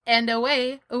And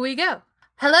away we go.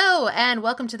 Hello, and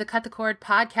welcome to the Cut the Cord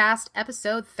podcast,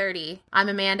 episode 30. I'm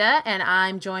Amanda, and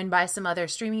I'm joined by some other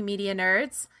streaming media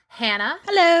nerds. Hannah.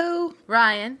 Hello.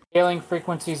 Ryan. Hailing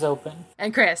frequencies open.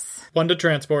 And Chris. One to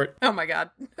transport. Oh my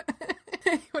god.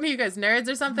 What are you guys, nerds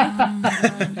or something?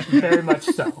 Very much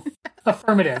so.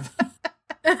 Affirmative.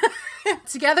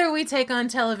 Together we take on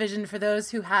television for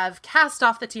those who have cast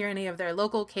off the tyranny of their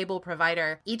local cable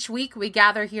provider. Each week we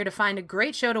gather here to find a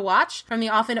great show to watch from the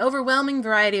often overwhelming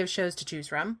variety of shows to choose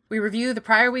from. We review the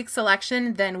prior week's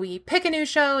selection, then we pick a new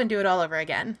show and do it all over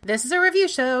again. This is a review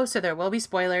show, so there will be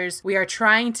spoilers. We are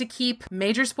trying to keep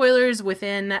major spoilers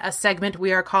within a segment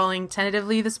we are calling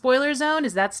tentatively the spoiler zone.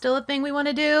 Is that still a thing we want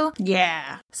to do?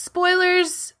 Yeah.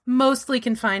 Spoilers mostly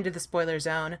confined to the spoiler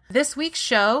zone. This week's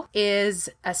show is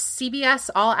a CBS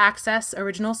All Access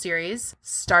original series,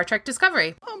 Star Trek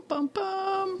Discovery. Bum, bum,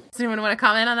 bum. Does anyone want to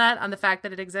comment on that, on the fact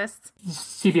that it exists?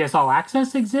 CBS All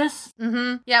Access exists?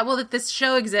 Mm-hmm. Yeah, well, that this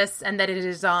show exists and that it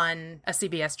is on a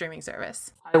CBS streaming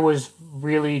service. I was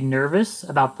really nervous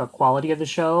about the quality of the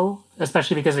show,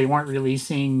 especially because they weren't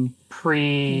releasing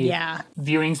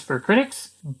pre-viewings for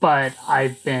critics, but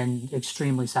I've been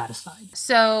extremely satisfied.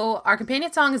 So our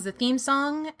companion song is the theme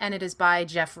song, and it is by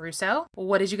Jeff Russo.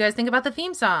 What did you guys think about the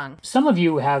theme song? Some of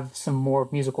you have some more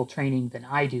musical training than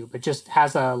I do, but just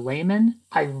as a layman,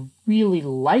 I really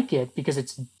like it because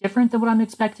it's different than what I'm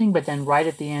expecting, but then right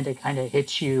at the end, it kind of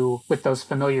hits you with those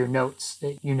familiar notes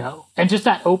that you know. And just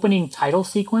that opening title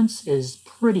sequence is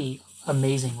pretty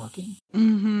amazing looking.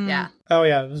 Mm-hmm. Yeah. Oh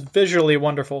yeah, it was visually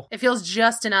wonderful. It feels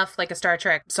just enough like a Star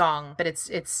Trek song, but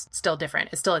it's still different.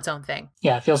 It's still its own thing.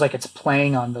 Yeah, it feels like it's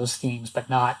playing on those themes, but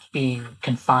not being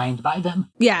confined by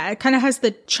them. Yeah, it kind of has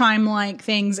the chime-like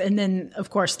things, and then, of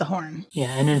course, the horn.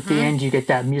 Yeah, and at the end, you get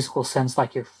that musical sense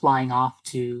like you're flying off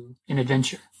to an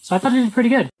adventure. So I thought it did pretty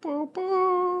good.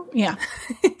 Yeah.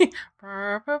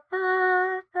 Are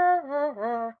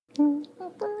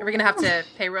we going to have to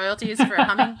pay royalties for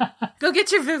humming? Go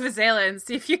get your Vuvuzela and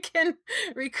see if you can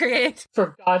recreate.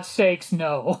 For God's sakes,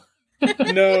 no.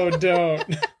 No, don't.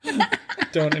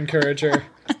 Don't encourage her.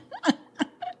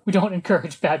 We don't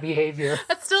encourage bad behavior.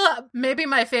 That's still maybe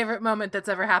my favorite moment that's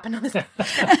ever happened on this.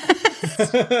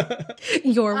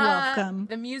 You're welcome.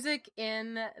 The music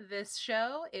in this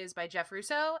show is by Jeff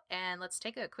Russo, and let's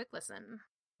take a quick listen.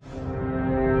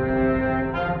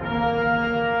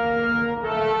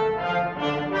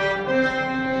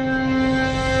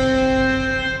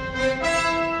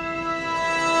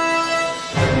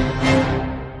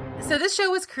 So this show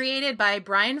was created by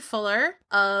Brian Fuller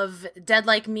of Dead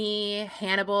Like Me,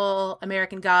 Hannibal,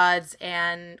 American Gods,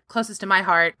 and closest to my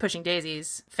heart, Pushing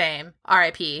Daisies fame,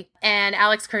 R.I.P., and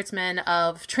Alex Kurtzman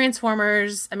of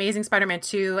Transformers, Amazing Spider-Man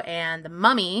 2, and The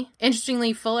Mummy.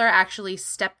 Interestingly, Fuller actually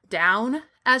stepped down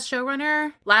as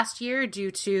showrunner last year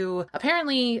due to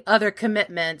apparently other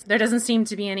commitments. There doesn't seem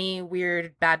to be any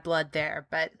weird bad blood there,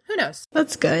 but who knows?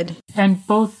 That's good. And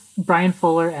both Brian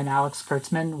Fuller and Alex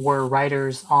Kurtzman were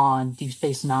writers on Deep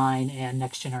Space Nine and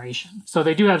Next Generation. So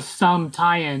they do have some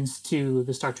tie-ins to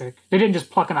the Star Trek. They didn't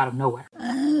just pluck them out of nowhere.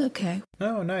 Okay.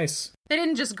 Oh, nice. They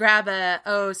didn't just grab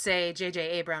say J.J.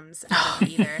 Abrams out of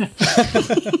it either.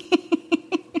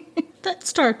 That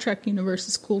Star Trek universe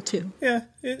is cool too. Yeah,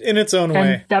 in its own And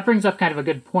way. that brings up kind of a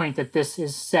good point that this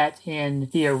is set in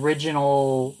the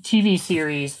original TV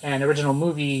series and original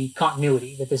movie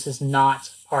continuity, that this is not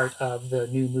part of the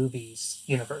new movies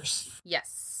universe.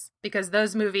 Yes, because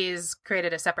those movies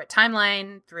created a separate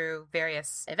timeline through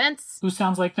various events. Who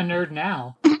sounds like the nerd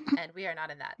now? And we are not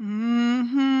in that.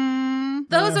 Mm-hmm.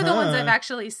 Those are the ones I've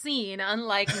actually seen,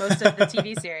 unlike most of the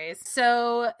TV series.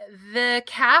 So the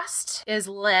cast is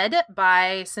led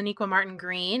by Sonequa Martin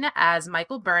Green as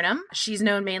Michael Burnham. She's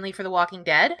known mainly for The Walking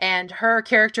Dead, and her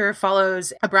character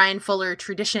follows a Brian Fuller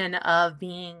tradition of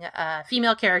being a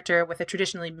female character with a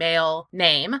traditionally male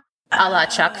name, a la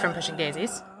Chuck from Pushing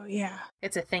Daisies. Oh, yeah.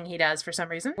 It's a thing he does for some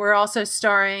reason. We're also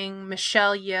starring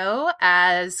Michelle Yeoh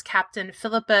as Captain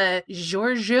Philippa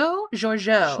Georgiou,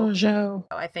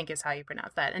 I think is how you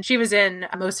pronounce that. And she was in,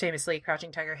 most famously,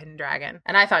 Crouching Tiger, Hidden Dragon.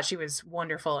 And I thought she was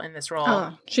wonderful in this role.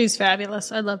 Oh, she's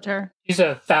fabulous. I loved her. She's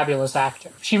a fabulous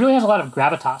actor. She really has a lot of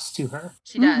gravitas to her.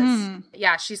 She does. Mm-hmm.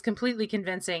 Yeah, she's completely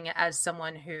convincing as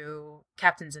someone who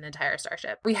captains an entire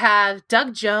starship. We have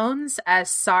Doug Jones as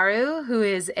Saru, who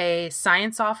is a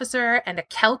science officer and a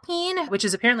Kelpine, which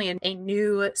is apparently a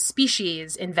new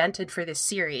species invented for this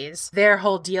series. Their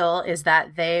whole deal is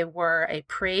that they were a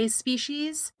prey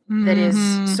species that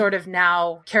is sort of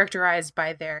now characterized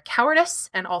by their cowardice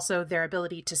and also their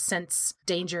ability to sense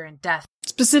danger and death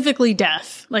Specifically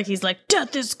death. Like he's like,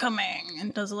 death is coming,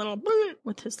 and does a little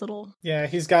with his little Yeah,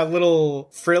 he's got little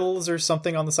frills or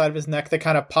something on the side of his neck that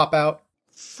kind of pop out.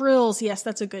 frills. Yes,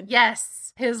 that's a good.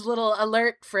 Yes, his little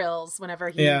alert frills whenever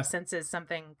he senses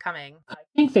something coming. I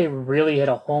think they really hit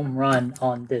a home run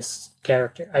on this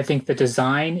character. I think the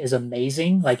design is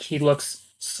amazing. Like, he looks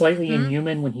slightly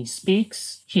inhuman when he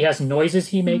speaks. He has noises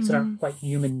he makes that aren't quite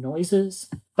human noises.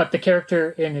 But the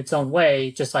character in its own way,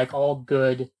 just like all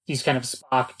good, these kind of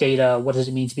Spock, Data, what does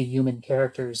it mean to be human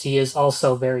characters, he is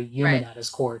also very human at his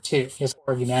core, too. His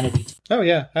core humanity. Oh,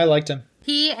 yeah, I liked him.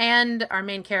 He and our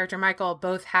main character, Michael,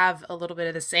 both have a little bit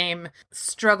of the same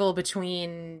struggle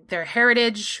between their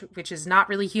heritage, which is not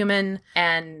really human,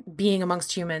 and being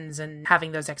amongst humans and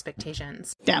having those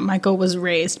expectations. Yeah, Michael was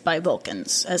raised by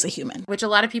Vulcans as a human. Which a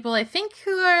lot of people, I think,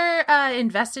 who are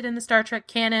invested in the Star Trek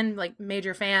canon, like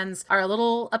major fans, are a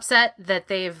little upset that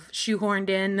they've shoehorned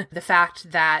in the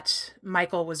fact that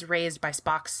Michael was raised by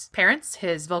Spock's parents,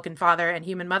 his Vulcan father and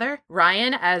human mother.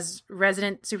 Ryan, as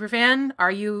resident superfan,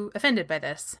 are you offended by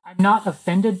this? I'm not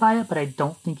offended by it, but I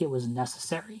don't think it was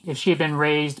necessary. If she had been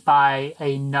raised by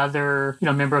another,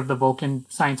 member of the Vulcan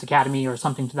Science Academy or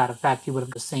something to that effect, he would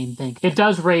have the same thing. It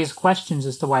does raise questions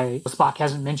as to why Spock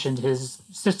hasn't mentioned his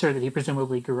sister that he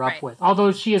presumably grew up with.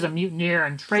 Although she is a mutineer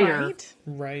and traitor.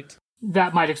 Right.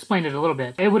 That might explain it a little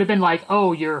bit. It would have been like,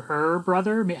 oh, you're her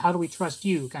brother? How do we trust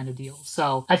you kind of deal.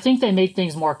 So I think they made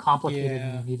things more complicated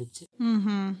than they needed to.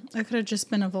 It could have just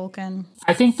been a Vulcan.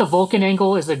 I think the Vulcan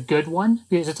angle is a good one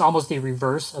because it's almost the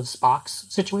reverse of Spock's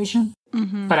situation.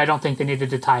 But I don't think they needed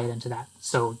to tie it into that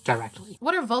so directly.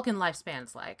 What are Vulcan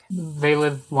lifespans like? They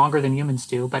live longer than humans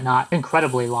do, but not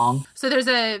incredibly long. So there's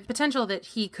a potential that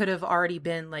he could have already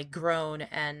been grown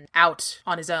and out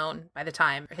on his own by the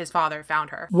time his father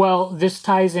found her. Well, this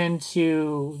ties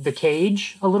into The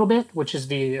Cage a little bit, which is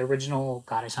the original...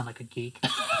 God, I sound like a geek.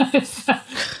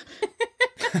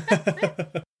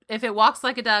 If it walks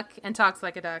like a duck and talks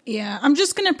like a duck. Yeah, I'm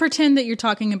just going to pretend that you're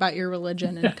talking about your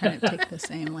religion and kind of take the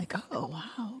same, oh,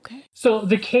 wow, okay. So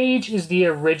The Cage is the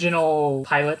original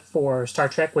pilot for Star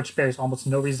Trek, which bears almost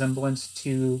no resemblance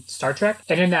to Star Trek.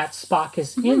 And in that, Spock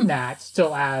is in that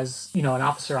still as, an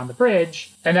officer on the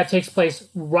bridge. And that takes place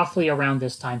roughly around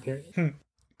this time period.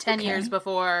 10 years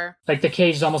before. Like, The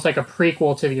Cage is almost like a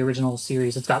prequel to the original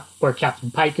series. It's got where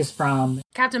Captain Pike is from.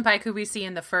 Captain Pike, who we see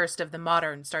in the first of the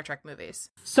modern Star Trek movies.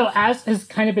 So, as has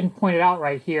kind of been pointed out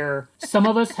right here, some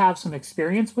of us have some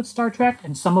experience with Star Trek,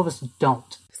 and some of us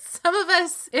don't. Some of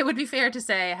us, it would be fair to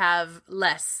say, have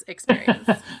less experience.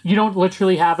 You don't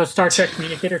literally have a Star Trek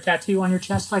communicator tattoo on your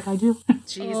chest like I do?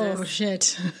 Jesus. Oh,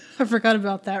 shit. I forgot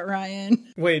about that,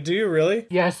 Ryan. Wait, do you really?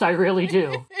 Yes, I really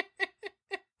do.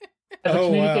 I have a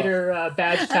communicator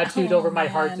badge tattooed over my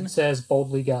heart that says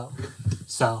 "Boldly Go."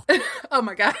 So. Oh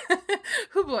my god.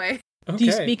 Oh boy. Okay. Do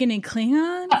you speak any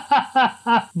Klingon?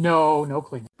 No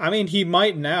Klingon. I mean, he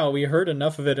might now. We heard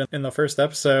enough of it in the first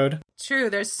episode.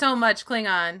 True, there's so much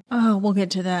Klingon. Oh, we'll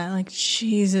get to that.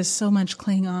 Jesus, so much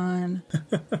Klingon.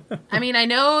 I mean, I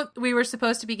know we were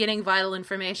supposed to be getting vital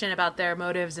information about their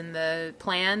motives and the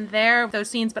plan there, those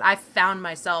scenes, but I found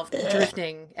myself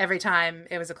drifting every time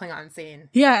it was a Klingon scene.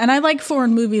 Yeah, and I like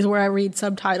foreign movies where I read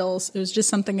subtitles. It was just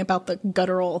something about the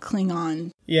guttural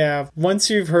Klingon. Yeah, once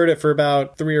you've heard it for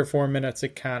about 3 or 4 minutes,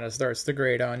 it kind of starts to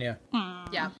grate on you.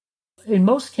 Yeah. In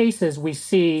most cases, we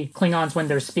see Klingons when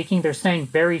they're speaking, they're saying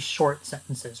very short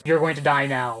sentences. You're going to die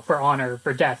now, for honor,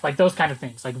 for death, like those kind of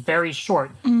things, like very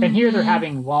short. And here they're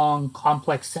having long,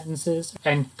 complex sentences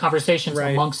and conversations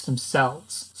amongst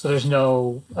themselves. So there's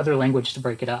no other language to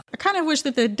break it up. I kind of wish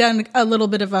that they'd done a little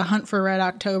bit of a Hunt for Red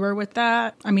October with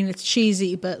that. I mean, it's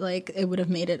cheesy, but it would have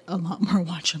made it a lot more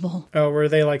watchable. Oh, where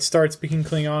they start speaking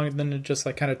Klingon and then it just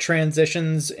kind of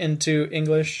transitions into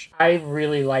English. I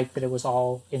really like that it was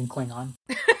all in Klingon.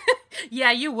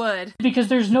 Yeah, you would. Because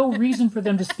there's no reason for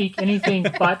them to speak anything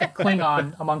but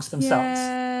Klingon amongst themselves.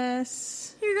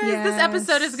 Yes. You guys, this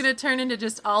episode is going to turn into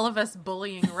just all of us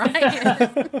bullying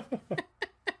Ryan.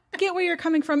 I get where you're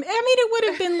coming from. I mean, it would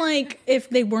have been if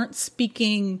they weren't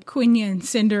speaking Quenya and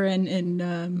Cinder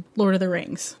in Lord of the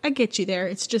Rings. I get you there.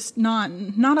 It's just not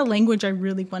a language I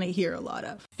really want to hear a lot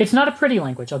of. It's not a pretty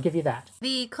language, I'll give you that.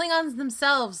 The Klingons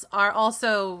themselves are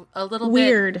also a little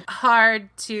weird, bit hard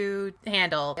to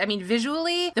handle. I mean,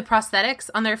 visually, the prosthetics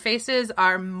on their faces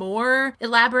are more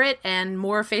elaborate and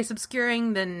more face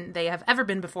obscuring than they have ever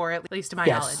been before, at least to my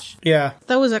knowledge. Yeah.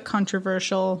 That was a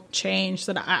controversial change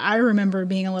that I remember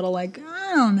being a little little like,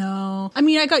 I don't know. I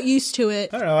mean, I got used to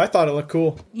it. I don't know. I thought it looked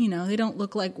cool. You know, they don't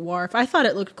look like Worf. I thought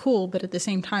it looked cool, but at the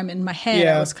same time, in my head,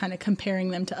 I was kind of comparing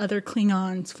them to other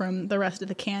Klingons from the rest of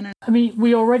the canon. I mean,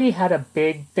 we already had a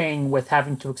big thing with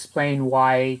having to explain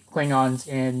why Klingons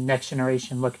in Next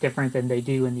Generation look different than they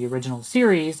do in the original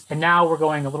series, and now we're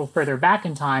going a little further back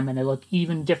in time and they look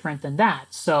even different than that.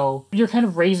 So you're kind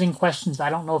of raising questions I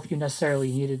don't know if you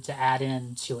necessarily needed to add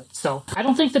in to it. So I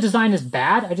don't think the design is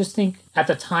bad. I just think at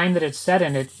the time that it's set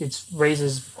in, it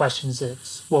raises questions that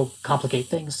will complicate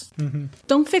things. Mm-hmm.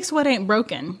 Don't fix what ain't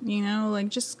broken, you know? Like,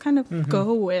 just kind of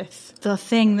go with the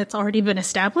thing that's already been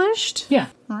established. Yeah.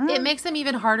 It makes them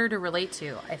even harder to relate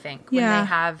to, I think, when they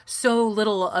have so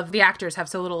little of the actors have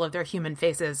so little of their human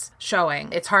faces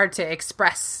showing. It's hard to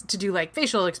express, to do like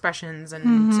facial expressions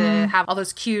and to have all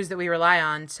those cues that we rely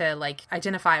on to like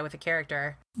identify with a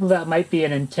character. Well, that might be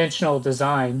an intentional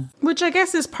design. Which I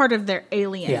guess is part of their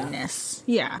alienness.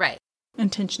 Yeah. Right.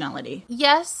 Intentionality.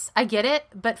 Yes, I get it,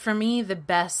 but for me, the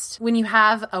best, when you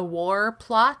have a war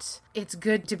plot, it's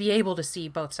good to be able to see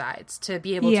both sides, to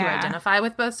be able to identify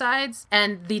with both sides,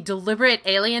 and the deliberate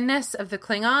alienness of the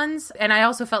Klingons. And I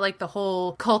also felt like the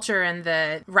whole culture and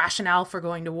the rationale for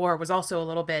going to war was also a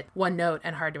little bit one note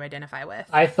and hard to identify with.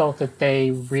 I felt that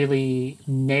they really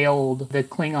nailed the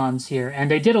Klingons here, and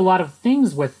they did a lot of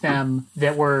things with them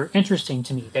that were interesting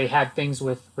to me. They had things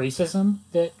with racism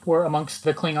that were amongst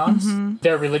the Klingons.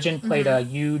 Their religion played a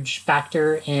huge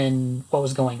factor in what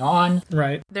was going on.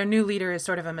 Right. Their new leader is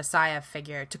sort of a messiah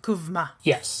figure, Tukuvma.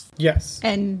 Yes. Yes.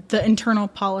 And the internal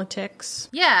politics.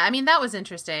 Yeah, I mean, that was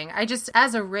interesting. I just,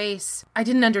 as a race, I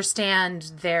didn't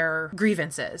understand their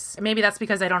grievances. Maybe that's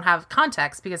because I don't have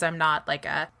context, because I'm not like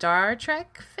a Star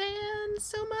Trek fan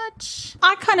so much.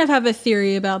 I kind of have a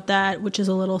theory about that, which is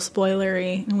a little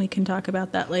spoilery, and we can talk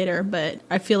about that later, but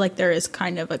I feel like there is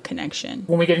kind of a connection.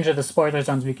 When we get into the spoiler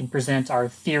zones, we can present our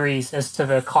theories as to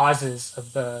the causes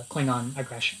of the Klingon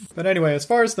aggression. But anyway, as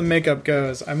far as the makeup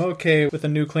goes, I'm okay with a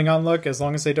new Klingon look as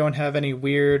long as they don't have any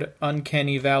weird,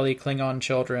 uncanny valley Klingon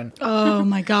children. Oh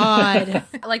my god.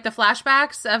 Like the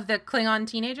flashbacks of the Klingon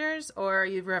teenagers, or are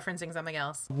you referencing something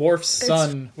else? Worf's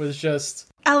son was just...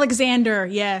 Alexander,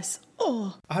 yes.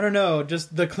 Oh. I don't know,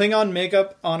 just the Klingon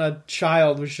makeup on a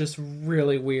child was just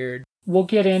really weird. We'll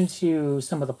get into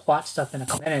some of the plot stuff in a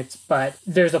couple minutes, but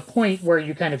there's a point where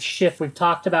you kind of shift. We've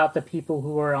talked about the people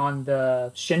who are on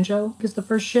the Shinjo, is the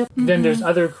first ship. Then there's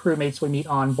other crewmates we meet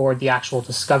on board the actual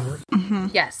Discovery.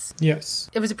 Yes. Yes.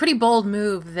 It was a pretty bold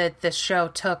move that this show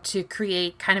took to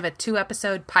create kind of a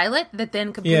 2-episode pilot that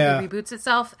then completely reboots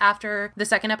itself after the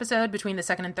second episode, between the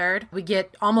second and third. We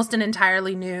get almost an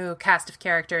entirely new cast of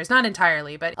characters. Not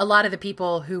entirely, but a lot of the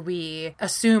people who we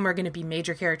assume are going to be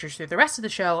major characters through the rest of the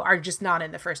show are just not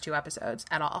in the first 2 episodes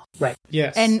at all. Right.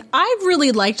 Yes. And I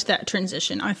really liked that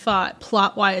transition. I thought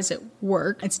plot-wise it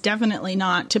worked. It's definitely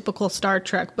not typical Star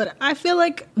Trek, but I feel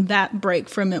like that break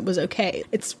from it was okay.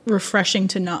 It's refreshing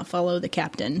to not follow the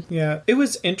captain. Yeah, it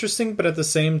was interesting, but at the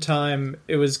same time,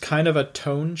 it was kind of a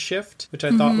tone shift, which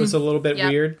I thought was a little bit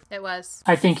weird. It was.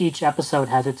 I think each episode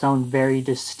has its own very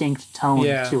distinct tone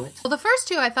to it. Well, the first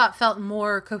 2 I thought felt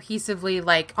more cohesively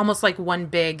like almost like one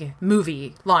big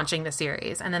movie launching the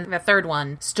series. And then the third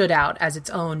one stood out as its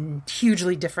own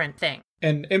hugely different thing.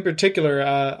 And in particular,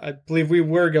 I believe we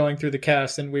were going through the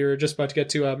cast and we were just about to get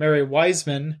to Mary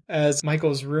Wiseman as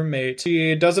Michael's roommate.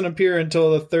 She doesn't appear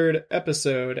until the 3rd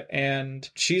episode, and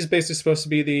she's basically supposed to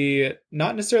be the,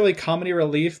 not necessarily comedy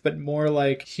relief, but more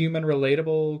like human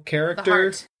relatable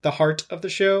character. The heart of the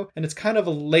show, and it's kind of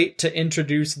late to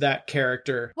introduce that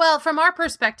character. Well, from our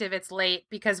perspective, it's late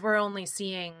because we're only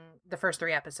seeing the first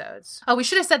 3 episodes. Oh, we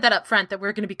should have said that up front, that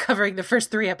we're going to be covering the first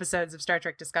 3 episodes of Star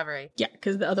Trek Discovery. Yeah,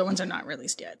 because the other ones are not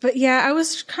released yet. But yeah, I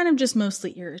was kind of just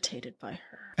mostly irritated by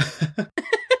her.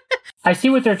 I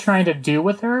see what they're trying to do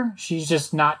with her. She's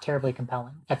just not terribly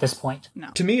compelling at this point. No.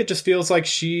 To me, it just feels like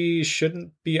she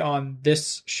shouldn't be on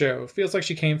this show. It feels like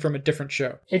she came from a different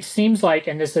show. It seems like,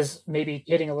 and this is maybe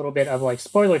hitting a little bit of like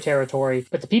spoiler territory,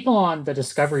 but the people on the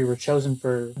Discovery were chosen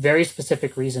for very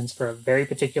specific reasons for a very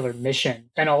particular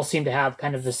mission, and all seem to have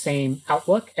kind of the same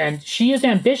outlook. And she is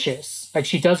ambitious. Like,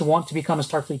 she does want to become a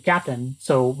Starfleet captain,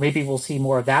 so maybe we'll see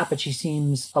more of that, but she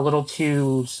seems a little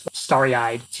too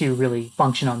starry-eyed to really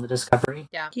function on the Discovery.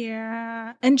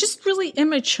 Yeah. And just really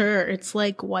immature. It's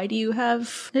like, why do you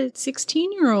have a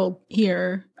 16-year-old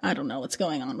here? I don't know what's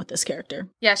going on with this character.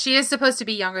 Yeah, she is supposed to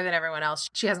be younger than everyone else.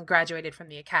 She hasn't graduated from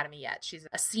the academy yet. She's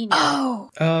a senior Oh,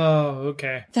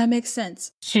 okay. that makes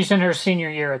sense. She's in her senior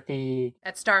year at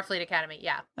at Starfleet Academy,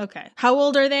 yeah. Okay. How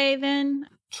old are they then?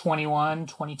 21,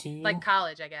 22. Like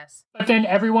college, I guess. But then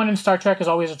everyone in Star Trek is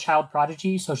always a child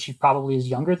prodigy, so she probably is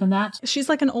younger than that. She's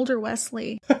like an older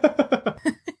Wesley.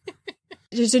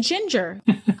 She's a ginger.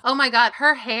 Oh my god,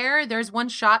 her hair, there's one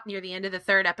shot near the end of the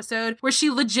third episode where she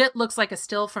legit looks like a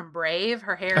still from Brave.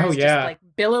 Her hair is just like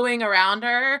billowing around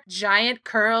her, giant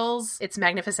curls. It's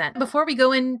magnificent. Before we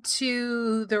go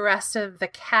into the rest of the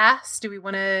cast, do we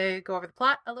want to go over the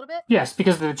plot a little bit? Yes,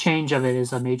 because the change of it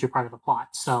is a major part of the plot.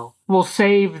 So we'll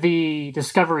save the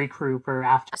Discovery crew for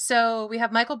after. So we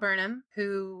have Michael Burnham,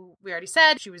 who we already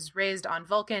said she was raised on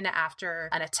Vulcan after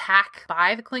an attack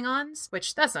by the Klingons,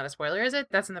 which that's not a spoiler, is it?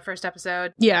 That's in the first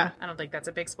episode. Yeah. I don't think that's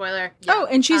a big spoiler. Yeah. Oh,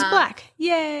 and she's black.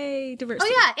 Yay,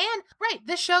 diversity. Oh yeah, and right,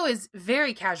 this show is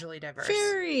very casually diverse.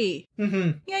 Very.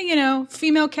 Yeah,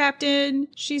 female captain.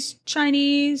 She's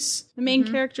Chinese. The main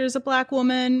character is a black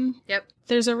woman. Yep.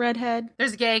 There's a redhead.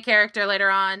 There's a gay character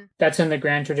later on. That's in the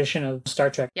grand tradition of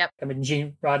Star Trek. Yep. I mean,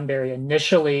 Gene Roddenberry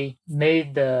initially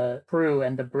made the crew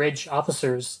and the bridge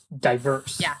officers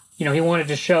diverse. Yeah. He wanted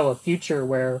to show a future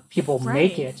where people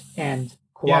make it and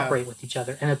cooperate with each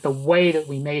other. And that the way that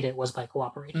we made it was by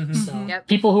cooperating. So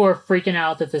people who are freaking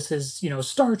out that this is,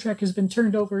 Star Trek has been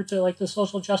turned over to like the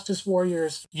social justice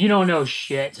warriors, you don't know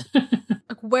shit.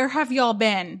 Where have y'all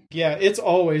been? Yeah, it's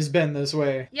always been this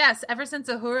way. Yes, ever since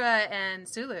Uhura and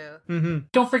Sulu.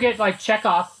 Don't forget, like,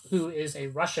 Chekhov, who is a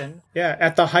Russian. Yeah,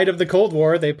 at the height of the Cold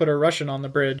War, they put a Russian on the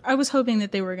bridge. I was hoping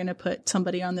that they were going to put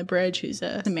somebody on the bridge who's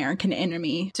an American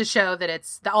enemy. To show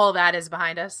that all that is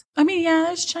behind us. I mean, yeah,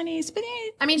 there's Chinese, but...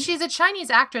 I mean, she's a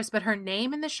Chinese actress, but her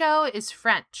name in the show is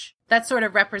French. That sort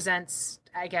of represents,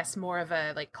 I guess, more of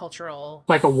a cultural...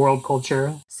 Like a world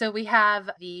culture. So we have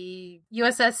the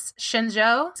USS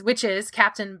Shenzhou, which is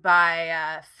captained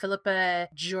by Philippa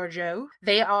Georgiou.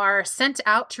 They are sent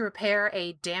out to repair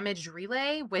a damaged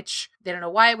relay, which they don't know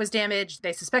why it was damaged.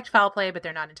 They suspect foul play, but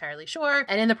they're not entirely sure.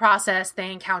 And in the process, they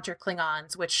encounter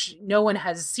Klingons, which no one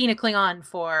has seen a Klingon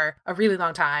for a really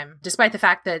long time, despite the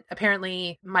fact that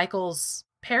apparently Michael's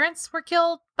parents were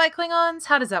killed by Klingons.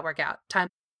 How does that work out? Time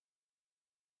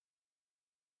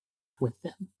with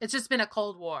them. It's just been a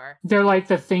Cold War. They're like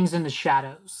the things in the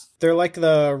shadows. They're like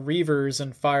the Reavers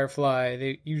in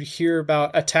Firefly. You hear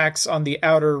about attacks on the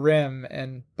outer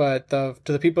rim, but to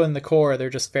the people in the core, they're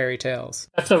just fairy tales.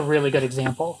 That's a really good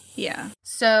example. Yeah.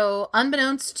 So,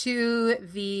 unbeknownst to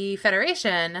the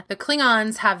Federation, the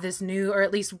Klingons have this new, or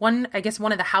at least one of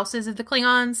the houses of the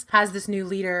Klingons has this new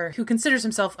leader who considers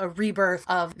himself a rebirth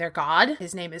of their god.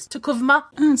 His name is Tukuvma.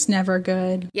 That's never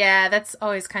good. Yeah, that's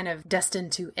always kind of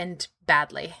destined to end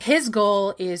badly. His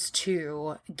goal is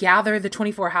to gather the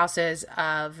 24 houses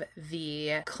of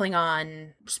the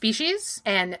Klingon species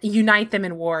and unite them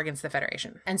in war against the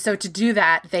Federation. And so to do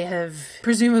that, they have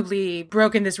presumably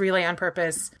broken this relay on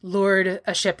purpose, lured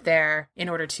a ship there in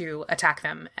order to attack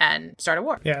them and start a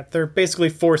war. Yeah, they're basically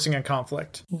forcing a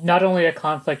conflict. Not only a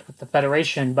conflict with the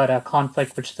Federation, but a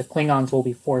conflict which the Klingons will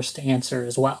be forced to answer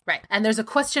as well. Right. And there's a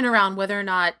question around whether or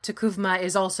not Tukuvma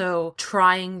is also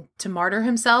trying to martyr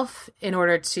himself in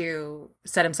order to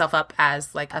set himself up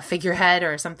as like a figurehead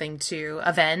or something to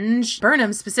avenge.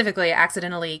 Burnham specifically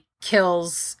accidentally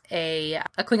kills a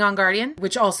Klingon guardian,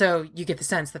 which also you get the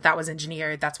sense that was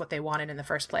engineered. That's what they wanted in the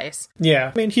first place.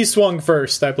 Yeah. I mean, he swung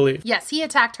first, I believe. Yes, he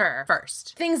attacked her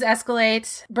first. Things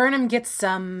escalate. Burnham gets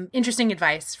some interesting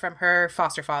advice from her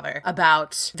foster father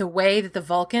about the way that the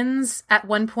Vulcans at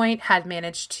one point had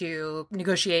managed to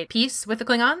negotiate peace with the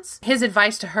Klingons. His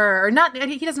advice to her,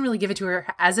 he doesn't really give it to her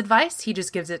as advice, he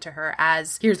just gives it to her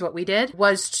as, here's what we did,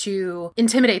 was to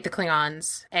intimidate the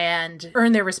Klingons and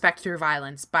earn their respect through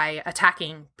violence by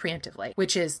attacking preemptively,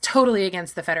 which is totally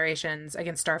against the Federation's,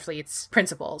 against Starfleet's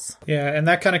principles. Yeah, and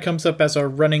that kind of comes up as a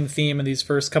running theme in these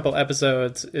first couple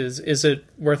episodes is it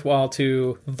worthwhile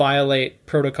to violate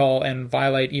protocol and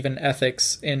violate even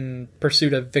ethics in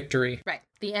pursuit of victory? Right.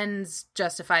 The ends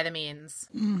justify the means.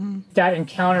 Mm-hmm. That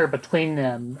encounter between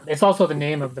them, it's also the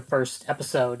name of the first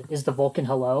episode, is the Vulcan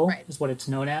Hello, right, is what it's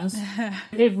known as.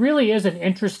 It really is an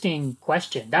interesting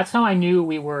question. That's how I knew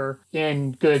we were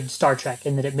in good Star Trek,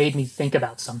 in that it made me think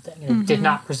about something. And it did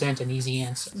not present an easy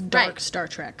answer. Dark Star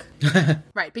Trek.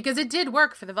 Right, because it did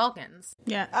work for the Vulcans.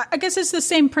 Yeah, I guess it's the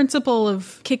same principle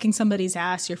of kicking somebody's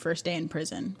ass your first day in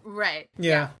prison. Right.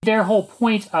 Yeah. Their whole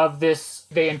point of this,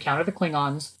 they encounter the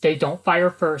Klingons, they don't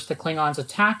fire first, the Klingons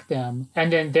attack them,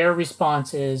 and then their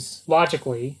response is,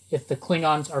 logically, if the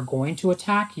Klingons are going to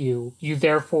attack you, you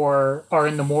therefore are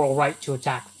in the moral right to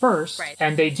attack first. Right.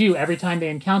 And they do. Every time they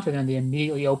encounter them, they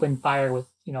immediately open fire with,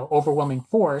 overwhelming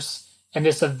force. And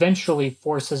this eventually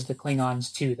forces the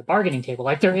Klingons to the bargaining table.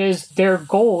 Like their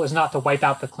goal is not to wipe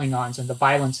out the Klingons, and the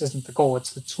violence isn't the goal.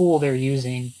 It's the tool they're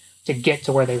using to get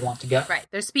to where they want to go. Right.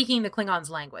 They're speaking the Klingons'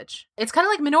 language. It's kind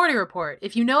of like Minority Report.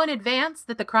 If you know in advance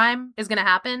that the crime is going to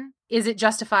happen, is it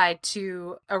justified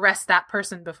to arrest that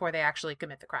person before they actually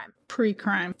commit the crime?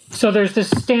 Pre-crime. So there's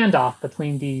this standoff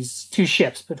between these two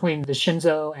ships, between the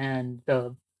Shinzo and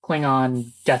the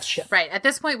Klingon death ship. Right. At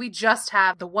this point, we just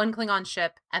have the one Klingon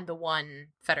ship and the one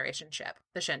Federation ship,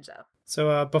 the Shinzo.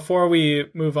 So before we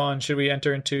move on, should we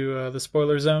enter into the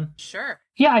spoiler zone? Sure.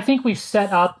 Yeah, I think we've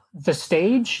set up the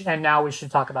stage, and now we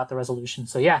should talk about the resolution.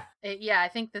 So yeah. I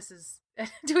think this is...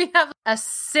 Do we have a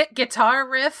sick guitar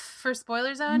riff for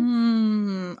spoiler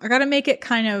zone? I gotta make it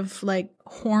kind of like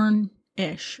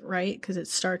horn-ish, right? Because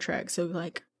it's Star Trek, so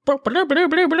like... Spoiler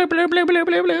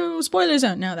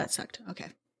zone. No, that sucked.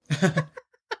 Okay.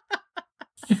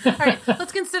 All right,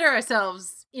 let's consider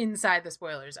ourselves inside the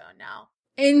spoiler zone now.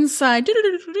 Inside.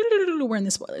 We're in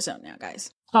the spoiler zone now,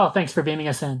 guys. Oh, thanks for beaming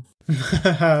us in.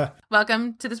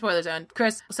 Welcome to the spoiler zone.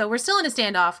 Chris, so we're still in a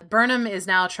standoff. Burnham is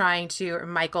now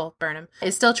Michael Burnham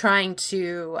is still trying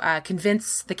to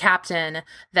convince the captain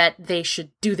that they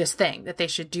should do this thing, that they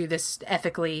should do this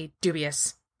ethically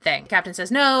dubious thing. Captain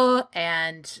says no,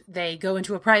 and they go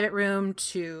into a private room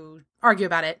to argue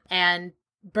about it. And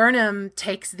Burnham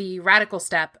takes the radical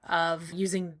step of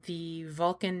using the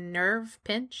Vulcan nerve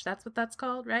pinch. That's what that's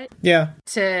called, right? Yeah.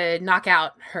 To knock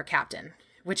out her captain,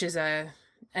 which is an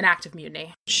act of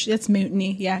mutiny. It's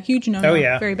mutiny. Yeah, huge no. Oh,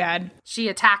 yeah. Very bad. She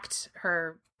attacked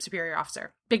her superior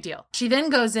officer. Big deal. She then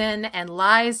goes in and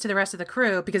lies to the rest of the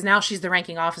crew, because now she's the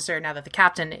ranking officer now that the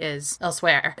captain is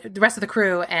elsewhere. The rest of the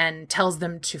crew, and tells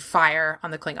them to fire on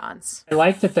the Klingons. I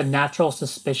like that the natural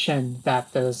suspicion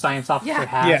that the science officer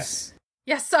has. Yes.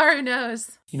 Yes, Saru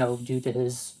knows. Due to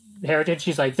his heritage,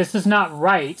 she's like, this is not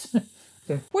right.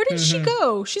 Where did she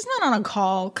go? She's not on a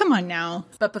call. Come on now.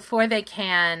 But before they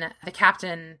can, the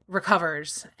captain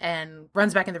recovers and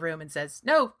runs back in the room and says,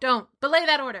 no, don't belay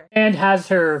that order. And has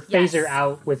her phaser Yes.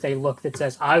 out with a look that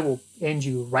says, I will end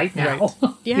you right now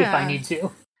if I need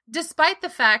to. Despite the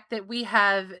fact that we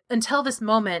have, until this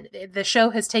moment, the show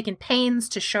has taken pains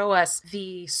to show us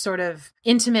the sort of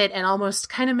intimate and almost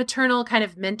kind of maternal, kind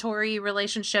of mentor-y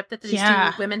relationship that these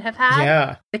two women have had.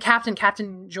 Yeah. The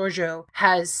Captain Giorgio,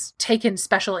 has taken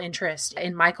special interest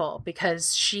in Michael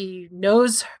because she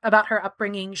knows about her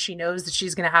upbringing. She knows that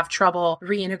she's going to have trouble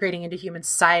reintegrating into human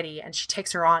society, and she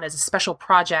takes her on as a special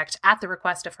project at the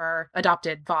request of her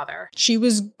adopted father. She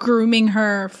was grooming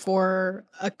her for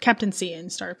a captaincy in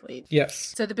Starfleet.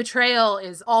 Yes. So the betrayal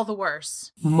is all the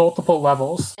worse. Multiple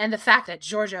levels. And the fact that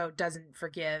Giorgio doesn't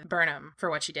forgive Burnham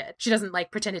for what she did. She doesn't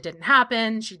pretend it didn't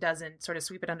happen. She doesn't sort of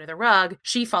sweep it under the rug.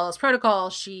 She follows protocol.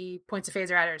 She points a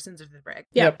phaser at her and sends her to the brig.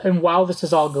 Yep. And while this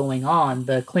is all going on,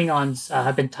 the Klingons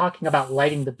have been talking about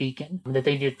lighting the beacon, that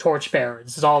they need a torchbearer.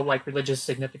 This is all religious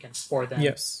significance for them.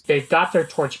 Yes. They've got their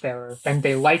torchbearer, and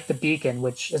they light the beacon,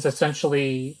 which is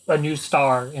essentially a new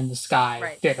star in the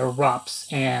sky that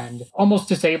erupts and almost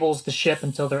disables the ship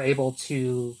until they're able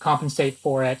to compensate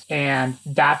for it. And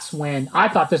that's when I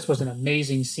thought this was an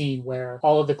amazing scene where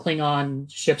all of the Klingon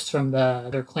ships from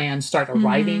their clans start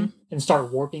arriving and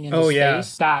start warping into space. Yeah.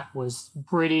 That was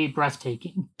pretty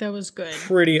breathtaking. That was good.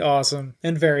 Pretty awesome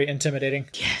and very intimidating.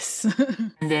 Yes.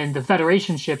 And then the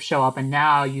Federation ships show up, and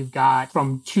now you've got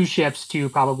from 2 ships to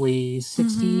probably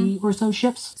 60 or so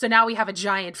ships. So now we have a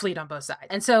giant fleet on both sides.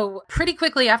 And so pretty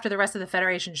quickly after the rest of the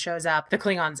Federation shows up, the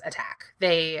Klingons attack.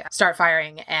 They start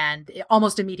firing, and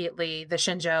almost immediately the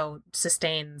Shinjo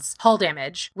sustains hull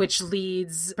damage, which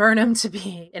leads Burnham to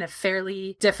be in a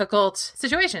fairly difficult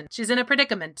situation. She's in a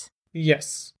predicament.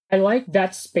 Yes. I like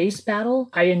that space battle.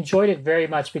 I enjoyed it very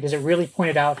much because it really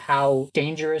pointed out how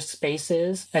dangerous space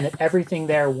is, and that everything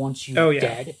there wants you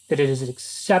dead. That it is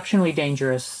exceptionally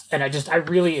dangerous, and I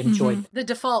really enjoyed it. The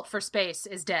default for space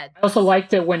is dead. I also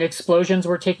liked that when explosions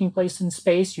were taking place in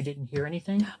space, you didn't hear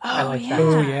anything. I like that.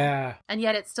 Oh, yeah. And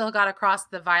yet it still got across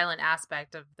the violent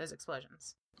aspect of those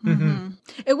explosions.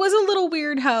 It was a little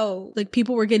weird how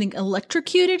people were getting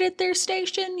electrocuted at their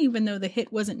station, even though the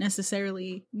hit wasn't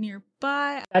necessarily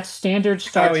nearby. That's standard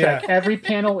Star Trek. Every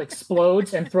panel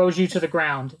explodes and throws you to the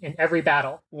ground in every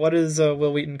battle. What does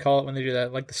Will Wheaton call it when they do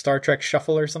that? Like the Star Trek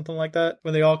shuffle or something like that?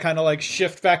 When they all kind of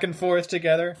shift back and forth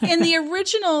together? In the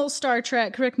original Star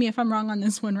Trek, correct me if I'm wrong on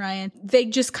this one, Ryan, they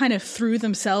just kind of threw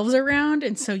themselves around,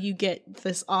 and so you get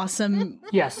this awesome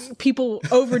people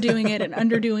overdoing it and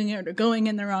underdoing it or going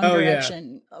in the wrong direction.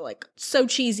 So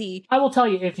cheesy. I will tell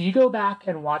you, if you go back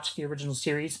and watch the original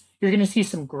series, You're going to see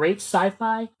some great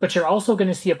sci-fi, but you're also going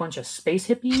to see a bunch of space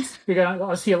hippies. You're going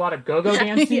to see a lot of go-go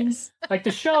dancing. Yes. Like,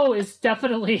 the show is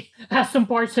definitely has some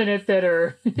parts in it that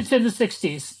are, it's in the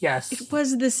 60s, yes. It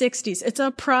was the 60s. It's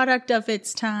a product of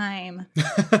its time.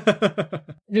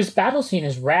 This battle scene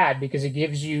is rad because it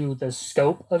gives you the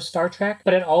scope of Star Trek,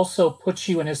 but it also puts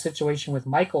you in a situation with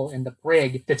Michael in the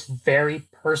brig that's very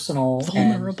personal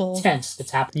Vulnerable. and tense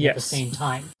that's happening at the Yes. same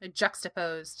time. They're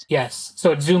juxtaposed. Yes.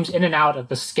 So it zooms in and out of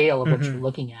the scale of what you're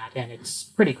looking at, and it's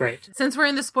pretty great. Since we're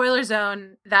in the spoiler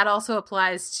zone, that also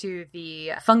applies to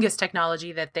the fungus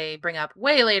technology that they bring up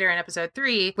way later in episode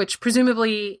 3, which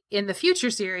presumably in the future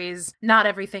series, not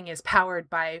everything is powered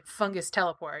by fungus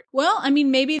teleport. Well, I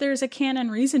mean, maybe there's a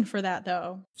canon reason for that,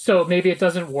 though. So maybe it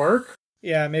doesn't work.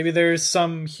 Yeah, maybe there's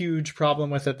some huge problem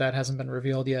with it that hasn't been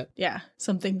revealed yet. Yeah,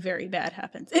 something very bad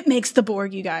happens. It makes the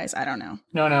Borg, you guys. I don't know.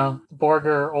 No. Borg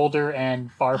are older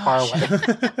and far away.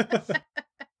 shit.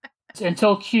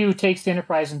 Until Q takes the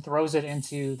Enterprise and throws it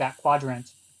into that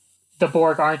quadrant, the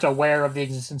Borg aren't aware of the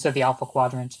existence of the Alpha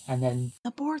Quadrant, and then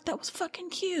The Borg, that was fucking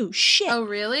cute. Shit. Oh,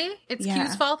 really? It's Yeah.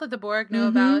 Q's fault that the Borg know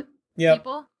about Yep.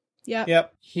 people? Yep.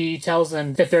 Yep. he tells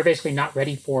them that they're basically not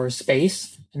ready for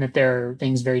space and that there are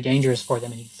things very dangerous for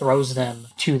them, and he throws them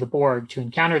to the Borg to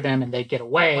encounter them, and they get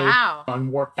away Wow.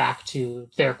 and warp back to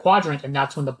their quadrant, and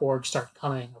that's when the Borg start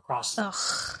coming across.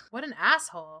 Ugh. What an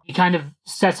asshole. He kind of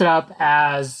sets it up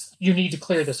as, you need to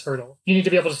clear this hurdle. You need to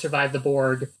be able to survive the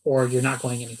Borg, or you're not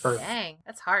going any further. Dang,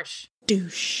 that's harsh.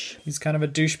 Douche. He's kind of a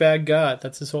douchebag god.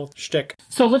 That's his whole shtick.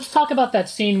 So let's talk about that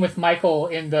scene with Michael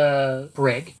in the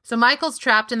brig. So Michael's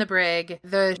trapped in the brig.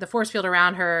 The force field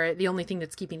around her, the only thing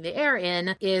that's keeping the air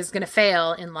in, is going to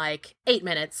fail in like 8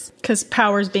 minutes. Because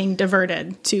power's being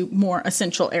diverted to more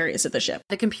essential areas of the ship.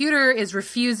 The computer is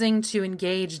refusing to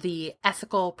engage the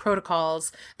ethical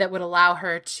protocols that would allow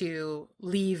her to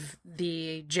leave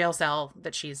the jail cell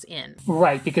that she's in.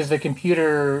 Right, because the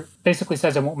computer basically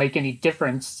says it won't make any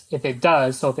difference if it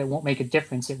does, so if it won't make a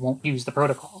difference, it won't use the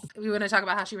protocol. We want to talk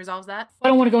about how she resolves that? I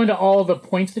don't want to go into all the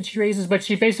points that she raises, but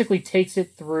she basically takes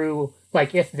it through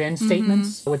like if-then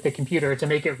statements with the computer to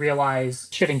make it realize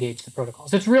it should engage the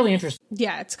protocols. It's really interesting.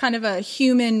 Yeah, it's kind of a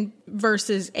human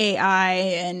versus AI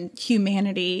and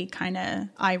humanity kind of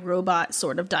iRobot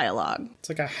sort of dialogue. It's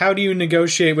like a how do you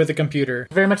negotiate with a computer?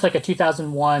 Very much like a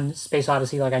 2001 Space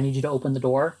Odyssey, like, I need you to open the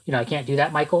door. You know, I can't do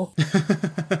that, Michael.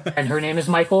 And her name is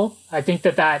Michael. I think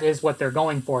that is what they're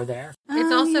going for there.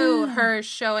 It's also her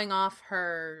showing off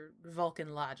her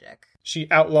Vulcan logic. She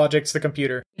outlogics the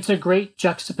computer. It's a great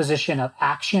juxtaposition of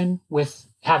action with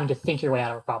having to think your way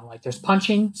out of a problem. Like, there's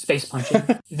punching, space punching,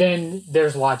 then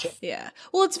there's logic. Yeah.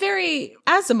 Well, it's very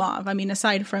Asimov. I mean,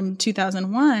 aside from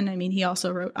 2001, I mean, he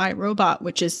also wrote iRobot,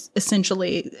 which is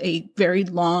essentially a very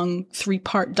long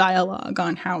 3-part dialogue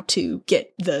on how to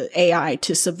get the AI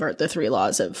to subvert the 3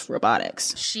 laws of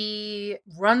robotics. She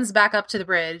runs back up to the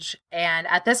bridge, and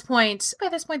by this point,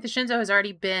 the Shinzo has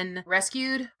already been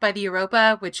rescued by the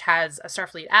Europa, which has a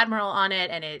Starfleet admiral on it,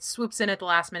 and it swoops in at the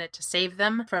last minute to save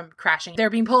them from crashing.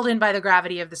 They're being pulled in by the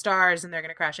gravity of the stars, and they're going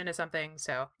to crash into something,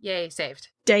 so yay, saved.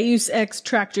 Deus Ex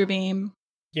Tractor Beam.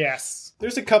 Yes.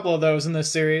 There's a couple of those in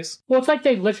this series. Well, it's like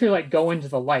they literally like go into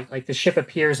the light. Like, the ship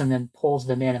appears and then pulls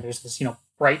them in, and there's this,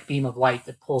 bright beam of light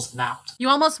that pulls them out. You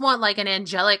almost want like an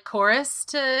angelic chorus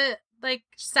to like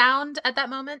sound at that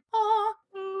moment. Aw.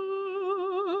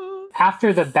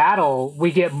 After the battle,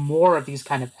 we get more of these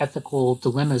kind of ethical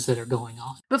dilemmas that are going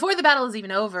on. Before the battle is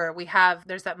even over,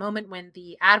 there's that moment when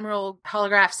the Admiral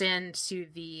holographs into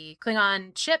the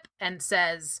Klingon ship and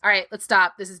says, all right, let's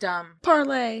stop. This is dumb.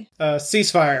 Parlay.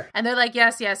 Ceasefire. And they're like,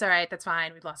 yes, all right, that's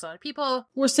fine. We've lost a lot of people.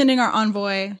 We're sending our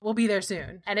envoy. We'll be there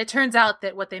soon. And it turns out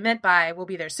that what they meant by we'll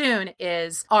be there soon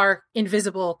is our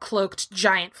invisible, cloaked,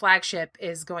 giant flagship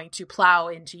is going to plow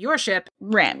into your ship.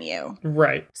 Ram you.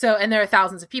 Right. So, and there are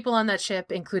thousands of people on that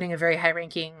ship, including a very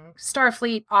high-ranking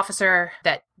Starfleet officer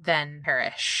that then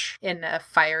perish in a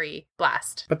fiery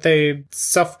blast. But they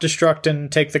self-destruct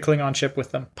and take the Klingon ship with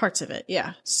them. Parts of it,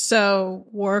 yeah. So,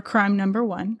 war crime number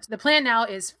 1. The plan now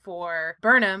is for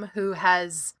Burnham, who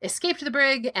has escaped the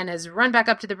brig and has run back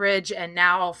up to the bridge, and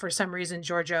now, for some reason,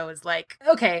 Giorgio is like,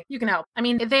 okay, you can help. I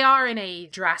mean, they are in a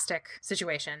drastic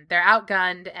situation. They're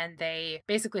outgunned, and they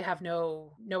basically have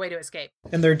no way to escape.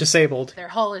 And they're disabled. Their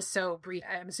hull is so brief.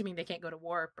 I'm assuming they can't go to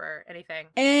warp or anything.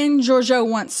 And Giorgio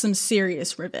wants some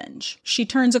serious revenge. revenge. She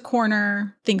turns a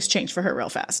corner, things change for her real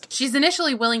fast. She's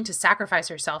initially willing to sacrifice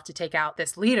herself to take out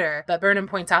this leader, but Burnham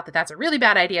points out that that's a really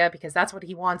bad idea because that's what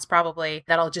he wants probably.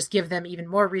 That'll just give them even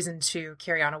more reason to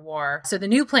carry on a war. So the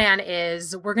new plan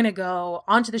is we're going to go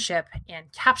onto the ship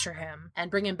and capture him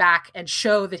and bring him back and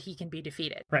show that he can be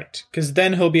defeated. Right, because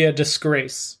then he'll be a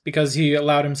disgrace because he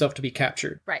allowed himself to be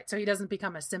captured. Right, so he doesn't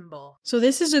become a symbol. So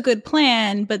this is a good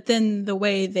plan, but then the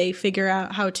way they figure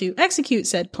out how to execute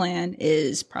said plan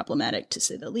is problematic to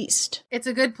say the least. It's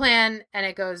a good plan and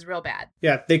it goes real bad.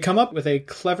 Yeah, they come up with a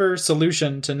clever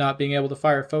solution to not being able to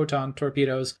fire photon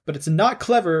torpedoes, but it's not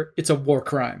clever, it's a war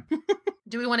crime.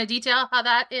 Do we want to detail how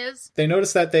that is? They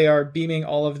notice that they are beaming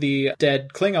all of the dead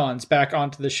Klingons back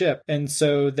onto the ship, and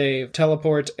so they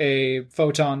teleport a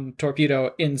photon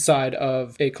torpedo inside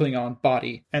of a Klingon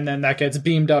body, and then that gets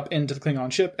beamed up into the Klingon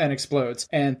ship and explodes.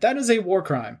 And that is a war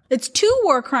crime. It's 2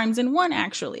 war crimes in one,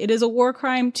 actually. It is a war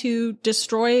crime to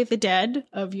destroy the dead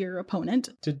of your opponent.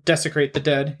 To desecrate the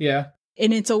dead, yeah.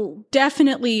 And it's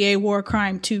definitely a war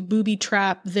crime to booby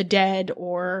trap the dead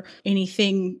or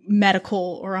anything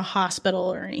medical or a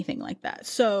hospital or anything like that.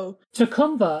 So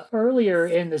Tecumseh, earlier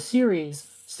in the series,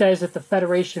 says that the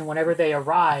Federation, whenever they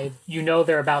arrive, you know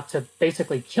they're about to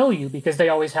basically kill you because they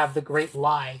always have the great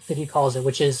lie that he calls it,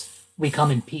 which is, we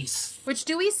come in peace. Which,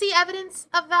 do we see evidence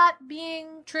of that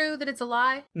being true, that it's a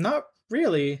lie? Not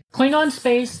really. Klingon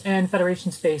space and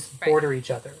Federation space border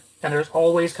each other. And there's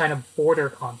always kind of border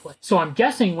conflict. So I'm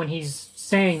guessing when he's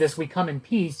saying this, we come in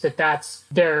peace, that's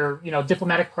their,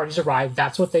 diplomatic parties arrive,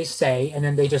 that's what they say, and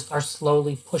then they just are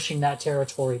slowly pushing that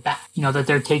territory back. That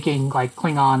they're taking,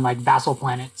 Klingon, vassal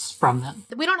planets from them.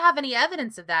 We don't have any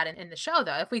evidence of that in the show,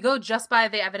 though, if we go just by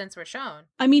the evidence we're shown.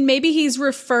 I mean, maybe he's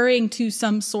referring to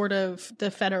some sort of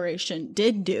the Federation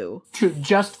did do. True.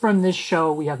 Just from this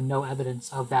show, we have no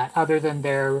evidence of that, other than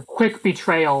their quick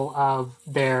betrayal of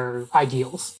their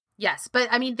ideals. Yes, but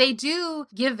I mean, they do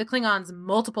give the Klingons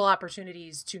multiple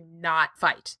opportunities to not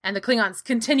fight, and the Klingons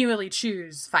continually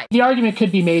choose fight. The argument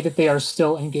could be made that they are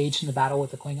still engaged in the battle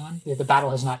with the Klingon. The battle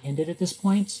has not ended at this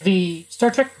point. The Star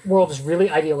Trek world is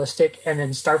really idealistic, and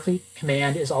then Starfleet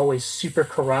Command is always super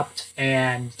corrupt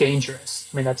and dangerous.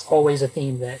 I mean, that's always a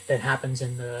theme that happens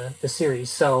in the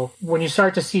series. So when you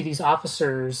start to see these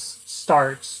officers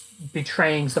start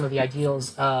betraying some of the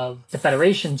ideals of the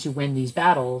Federation to win these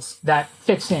battles, that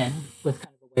fits in with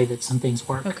kind of the way that some things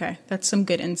work. Okay, that's some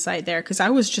good insight there, because I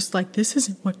was just like, this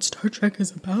isn't what Star Trek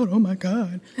is about. Oh my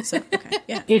God. So, okay,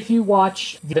 yeah. If you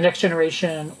watch The Next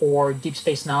Generation or Deep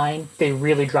Space Nine, they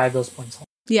really drive those points home.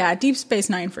 Yeah, Deep Space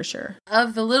Nine for sure.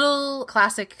 Of the little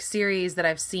classic series that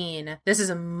I've seen, this is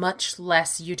a much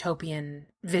less utopian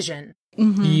vision.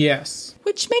 Mm-hmm. Yes.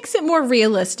 Which makes it more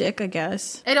realistic, I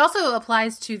guess. It also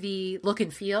applies to the look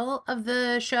and feel of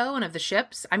the show and of the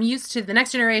ships. I'm used to The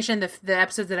Next Generation, the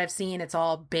episodes that I've seen, it's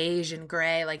all beige and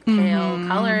gray, pale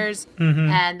colors. Mm-hmm.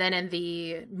 And then in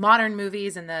the modern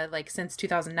movies and the since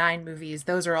 2009 movies,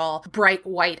 those are all bright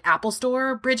white Apple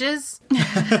Store bridges.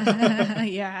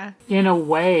 Yeah. In a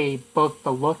way, both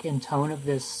the look and tone of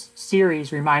this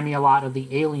series remind me a lot of the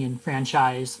Alien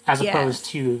franchise as opposed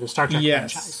to the Star Trek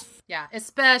franchise. Yeah,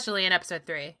 especially in episode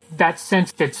 3. That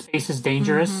sense that space is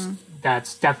dangerous,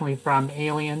 that's definitely from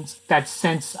Aliens. That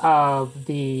sense of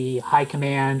the high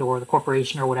command or the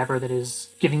corporation or whatever that is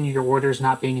giving you your orders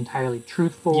not being entirely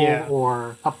truthful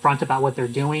or upfront about what they're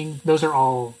doing. Those are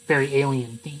all very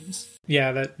alien themes.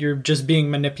 Yeah, that you're just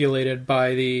being manipulated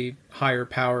by the higher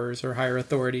powers or higher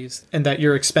authorities and that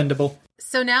you're expendable.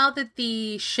 So now that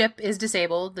the ship is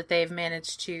disabled, that they've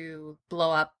managed to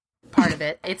blow up part of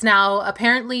it. It's now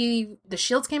apparently the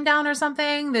shields came down or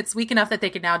something that's weak enough that they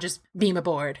can now just beam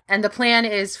aboard. And the plan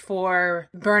is for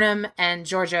Burnham and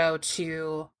Giorgio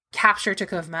to capture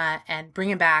Tecumseh and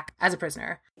bring him back as a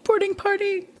prisoner. Boarding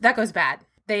party. That goes bad.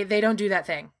 They don't do that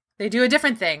thing. They do a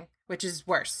different thing, which is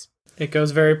worse. It goes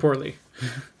very poorly.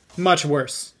 Much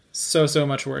worse. So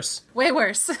much worse. Way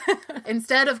worse.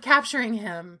 Instead of capturing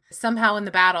him, somehow in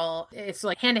the battle, it's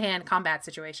hand-to-hand combat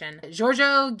situation.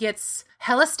 Giorgio gets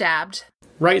hella stabbed.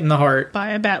 Right in the heart.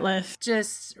 By a batleth.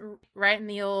 Just right in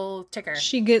the old ticker.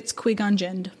 She gets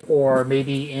Qui-Gon-Jinned. Or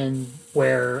maybe in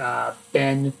where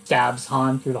Ben stabs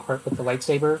Han through the heart with the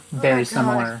lightsaber. Very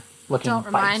similar looking Don't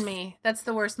remind fights. Me. That's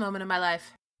the worst moment of my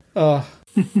life. Oh.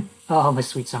 Oh, my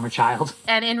sweet summer child.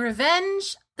 And in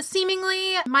revenge,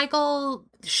 seemingly, Michael,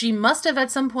 she must have at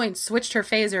some point switched her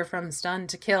phaser from stun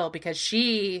to kill because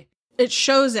it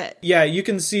shows it. Yeah, you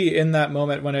can see in that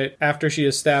moment after she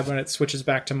is stabbed, when it switches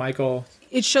back to Michael.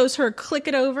 It shows her click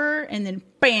it over and then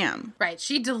bam. Right.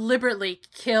 She deliberately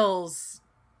kills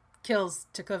kills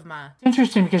Takuvma.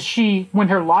 Interesting because when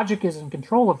her logic is in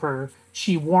control of her,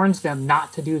 she warns them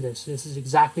not to do this. This is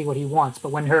exactly what he wants.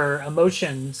 But when her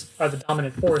emotions are the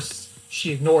dominant force,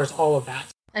 she ignores all of that.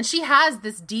 And she has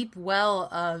this deep well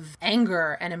of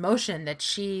anger and emotion that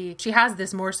she has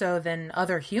this more so than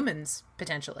other humans,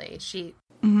 potentially.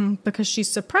 Because she's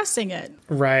suppressing it.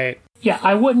 Right. Yeah,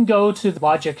 I wouldn't go to the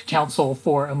Logic Council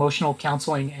for emotional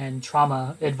counseling and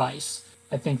trauma advice.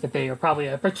 I think that they are probably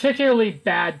a particularly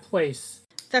bad place.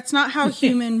 That's not how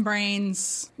human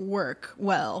brains work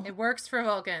well. It works for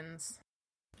Vulcans.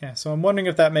 Yeah, so I'm wondering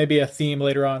if that may be a theme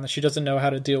later on, that she doesn't know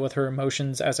how to deal with her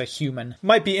emotions as a human.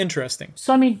 Might be interesting.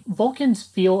 So, I mean, Vulcans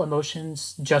feel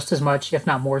emotions just as much, if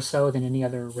not more so, than any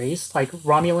other race. Like,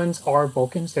 Romulans are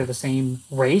Vulcans. They're the same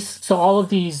race. So all of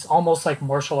these almost like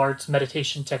martial arts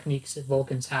meditation techniques that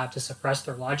Vulcans have to suppress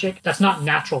their logic, that's not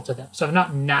natural to them. So they're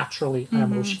not naturally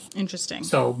unemotional. Interesting.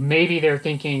 So maybe they're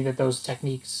thinking that those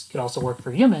techniques could also work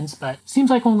for humans, but seems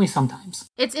like only sometimes.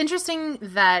 It's interesting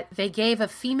that they gave a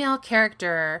female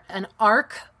character an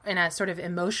arc in a sort of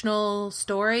emotional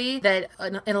story that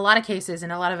in a lot of cases, in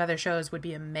a lot of other shows, would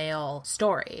be a male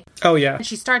story. Oh, yeah. And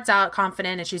she starts out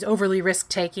confident and she's overly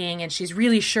risk-taking and she's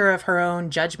really sure of her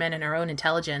own judgment and her own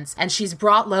intelligence. And she's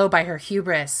brought low by her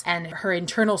hubris, and her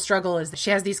internal struggle is that she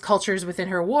has these cultures within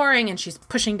her warring and she's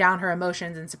pushing down her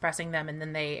emotions and suppressing them, and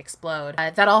then they explode.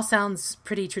 That all sounds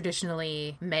pretty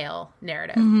traditionally male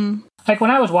narrative. Like,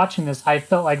 when I was watching this, I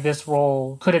felt like this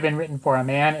role could have been written for a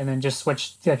man and then just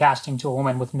switched the casting to a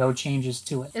woman with no changes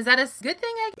to it. Is that a good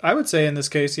thing? I would say in this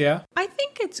case, yeah. I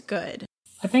think it's good.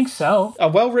 I think so. A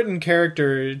well-written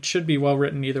character, it should be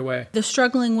well-written either way. The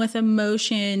struggling with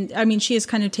emotion, I mean, she is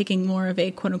kind of taking more of a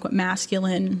quote-unquote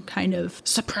masculine kind of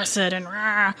suppress it and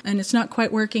rah, and it's not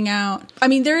quite working out. I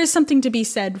mean, there is something to be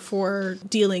said for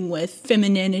dealing with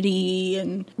femininity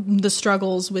and the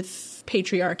struggles with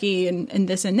patriarchy and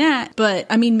this and that, but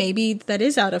I mean, maybe that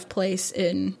is out of place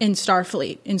in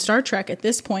Starfleet, in Star Trek at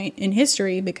this point in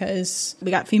history, because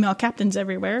we got female captains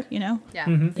everywhere, you know? Yeah.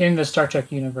 In the Star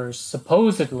Trek universe,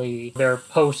 supposedly they're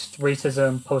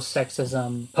post-racism,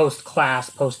 post-sexism,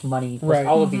 post-class, post-money, Right.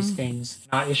 all of these things,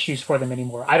 not issues for them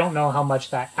anymore. I don't know how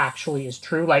much that actually is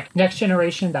true. Like, Next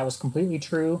Generation, that was completely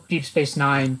true. Deep Space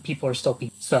Nine, people are still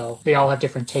people. So they all have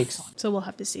different takes on it. So we'll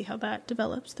have to see how that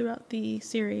develops throughout the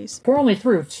series. We're only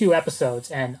through 2 episodes,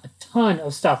 and a ton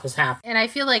of stuff has happened. And I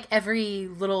feel like every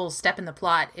little step in the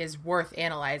plot is worth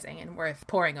analyzing and worth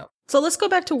poring over. So let's go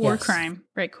back to war Yes. crime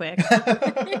right quick.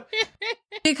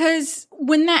 Because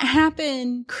when that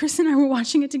happened, Chris and I were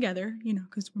watching it together, you know,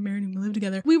 because we're married and we live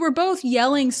together. We were both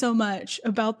yelling so much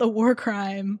about the war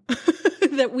crime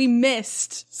that we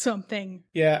missed something.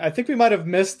 Yeah, I think we might have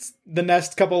missed the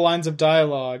next couple lines of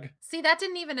dialogue. See, that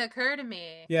didn't even occur to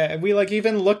me. Yeah, and we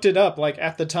even looked it up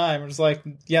at the time. It was like,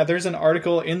 yeah, there's an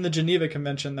article in the Geneva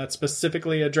Convention that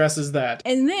specifically addresses that.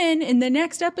 And then in the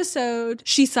next episode,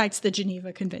 she cites the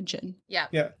Geneva Convention. Yeah.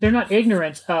 Yeah. They're not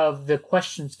ignorant of the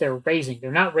questions they're raising. They're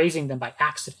not raising them by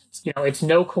accident. You know, it's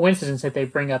no coincidence that they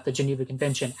bring up the Geneva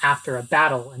Convention after a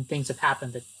battle and things have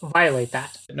happened that violate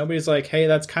that. Nobody's like, hey,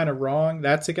 that's kind of wrong.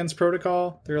 That's against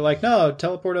protocol. They're like, no,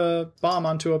 teleport a bomb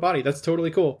onto a body. That's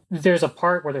totally cool. There's a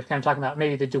part where they're kind of talking about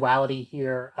maybe the duality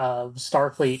here of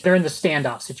Starfleet. They're in the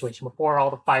standoff situation before all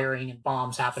the firing and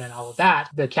bombs happen and all of that.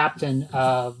 The captain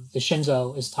of the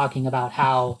Shinzo is talking about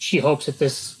how she hopes that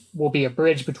this will be a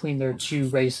bridge between their two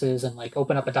races and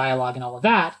open up a dialogue and all of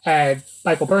that. And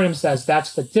Michael Burnham says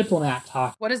that's the diplomat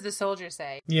talk. What does the soldier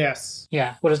say? Yes.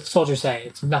 Yeah. What does the soldier say?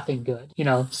 It's nothing good. You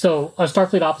know, so a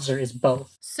Starfleet officer is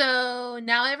both. So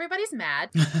now everybody's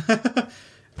mad.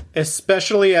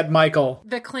 Especially at Michael.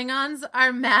 The Klingons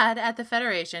are mad at the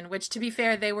Federation, which, to be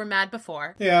fair, they were mad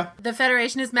before. Yeah. The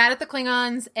Federation is mad at the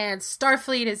Klingons, and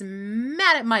Starfleet is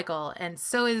mad at Michael, and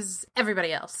so is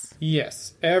everybody else.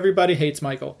 Yes. Everybody hates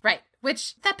Michael. Right.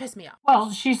 Which, that pissed me off. Well,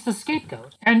 she's the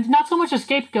scapegoat. And not so much a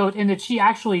scapegoat in that she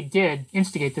actually did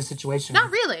instigate the situation.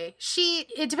 Not really.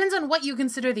 It depends on what you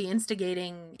consider the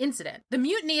instigating incident. The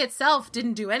mutiny itself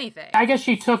didn't do anything. I guess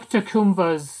she took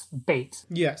Takumva's bait.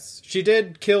 Yes. She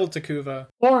did kill Takuva.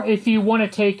 Or if you want to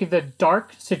take the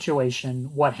dark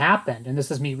situation, what happened, and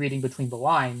this is me reading between the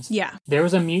lines. Yeah. There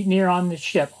was a mutineer on the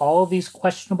ship. All of these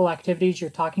questionable activities you're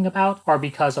talking about are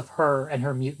because of her and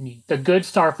her mutiny. The good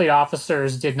Starfleet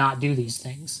officers did not do do these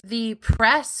things. The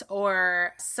press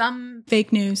or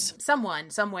fake news. someone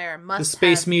somewhere must The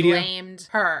space have media. blamed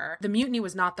her. The mutiny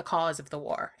was not the cause of the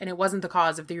war, and it wasn't the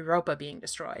cause of the Europa being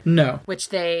destroyed. No. Which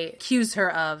they accuse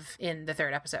her of in the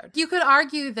third episode. You could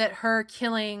argue that her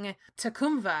killing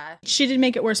Tecumseh. She did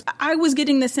make it worse. I was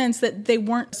getting the sense that they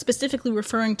weren't specifically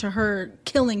referring to her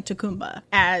killing Tecumseh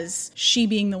as she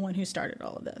being the one who started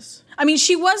all of this. I mean,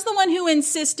 she was the one who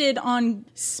insisted on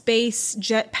space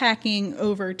jetpacking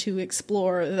over to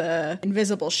explore the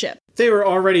invisible ship. They were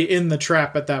already in the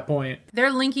trap at that point.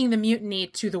 They're linking the mutiny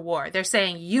to the war. They're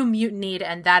saying you mutinied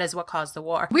and that is what caused the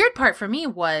war. Weird part for me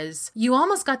was you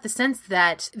almost got the sense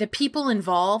that the people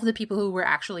involved, the people who were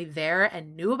actually there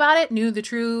and knew about it, knew the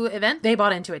true event, they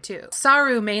bought into it too.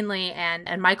 Saru mainly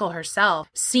and Michael herself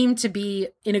seemed to be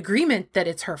in agreement that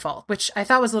it's her fault, which I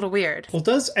thought was a little weird. Well,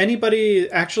 does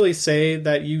anybody actually say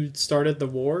that you started the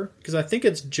war? Because I think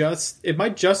it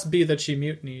might just be that she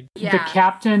mutinied. Yeah. The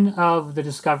captain of the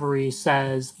Discovery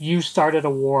says, you started a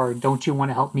war, don't you want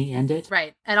to help me end it?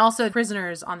 Right. And also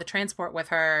prisoners on the transport with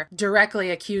her directly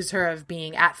accuse her of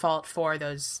being at fault for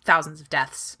those thousands of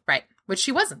deaths. Right. Which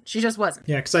she wasn't. She just wasn't.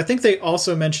 Yeah, because I think they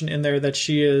also mention in there that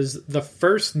she is the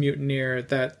first mutineer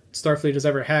that Starfleet has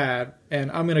ever had,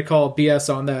 and I'm going to call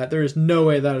BS on that. There is no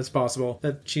way that is possible,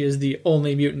 that she is the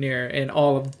only mutineer in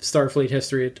all of Starfleet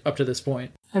history up to this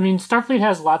point. I mean, Starfleet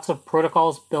has lots of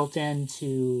protocols built in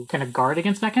to kind of guard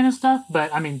against that kind of stuff,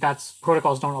 but I mean,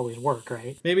 protocols don't always work,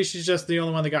 right? Maybe she's just the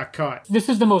only one that got caught. This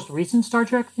is the most recent Star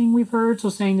Trek thing we've heard, so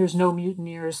saying there's no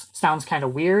mutineers sounds kind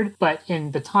of weird, but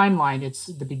in the timeline, it's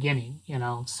the beginning, you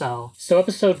know? So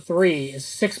episode 3 is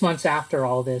 6 months after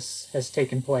all this has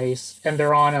taken place, and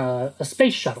they're on a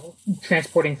space shuttle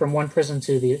transporting from one prison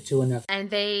to another. And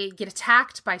they get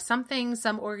attacked by something.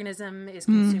 Some organism is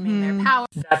consuming their power.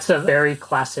 That's a very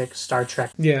classic Star Trek.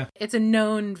 Yeah. It's a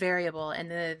known variable, and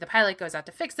the pilot goes out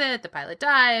to fix it. The pilot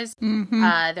dies.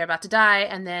 They're about to die,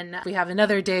 and then we have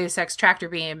another Deus Ex tractor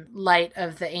beam, light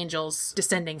of the angels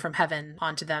descending from heaven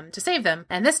onto them to save them.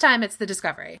 And this time it's the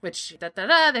Discovery, which,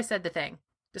 they said the thing.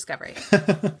 Discovery.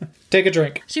 Take a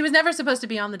drink. She was never supposed to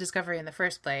be on the Discovery in the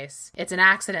first place. It's an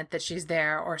accident that she's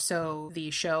there, or so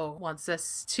the show wants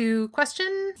us to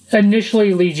question.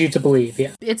 Initially leads you to believe,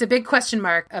 yeah. It's a big question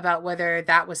mark about whether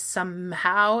that was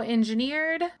somehow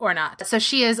engineered or not. So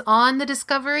she is on the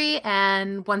Discovery,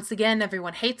 and once again,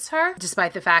 everyone hates her,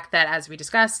 despite the fact that, as we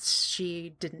discussed,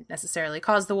 she didn't necessarily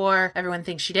cause the war. Everyone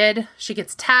thinks she did. She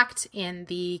gets attacked in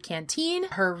the canteen.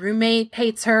 Her roommate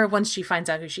hates her once she finds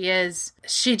out who she is.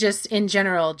 She just, in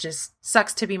general, just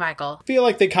sucks to be Michael. I feel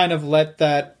like they kind of let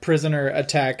that prisoner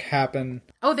attack happen.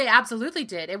 Oh, they absolutely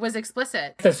did. It was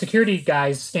explicit. The security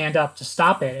guys stand up to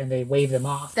stop it, and they wave them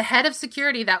off. The head of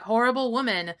security, that horrible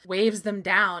woman, waves them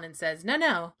down and says,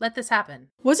 no, let this happen.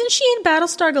 Wasn't she in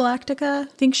Battlestar Galactica?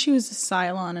 I think she was a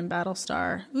Cylon in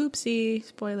Battlestar. Oopsie,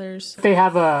 spoilers. They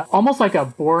have almost like a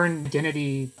Bourne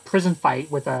Identity prison fight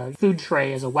with a food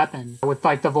tray as a weapon, with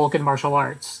like the Vulcan martial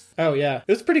arts. Oh, yeah.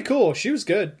 It was pretty cool. She was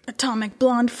good. Atomic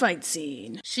blonde fight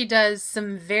scene. She does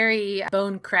some very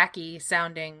bone cracky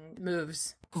sounding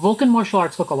moves. Vulcan martial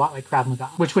arts look a lot like Krav Maga,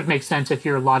 which would make sense if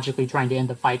you're logically trying to end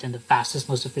the fight in the fastest,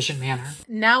 most efficient manner.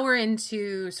 Now we're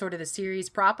into sort of the series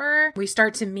proper. We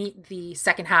start to meet the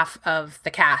second half of the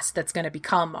cast that's going to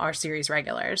become our series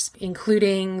regulars,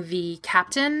 including the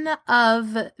captain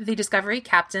of the Discovery,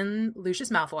 Captain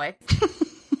Lucius Malfoy.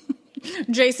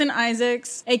 Jason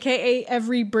Isaacs, aka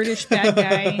every British bad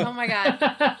guy. Oh my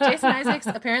god. Jason Isaacs,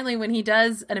 apparently when he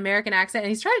does an American accent, and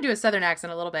he's trying to do a Southern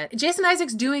accent a little bit, Jason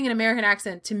Isaacs doing an American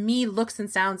accent to me looks and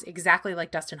sounds exactly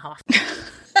like Dustin Hoffman.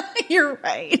 You're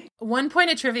right. One point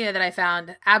of trivia that I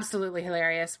found absolutely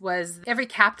hilarious was every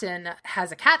captain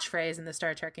has a catchphrase in the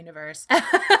Star Trek universe.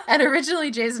 And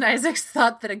originally Jason Isaacs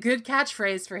thought that a good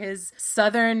catchphrase for his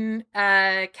Southern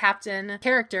captain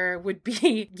character would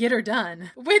be "get her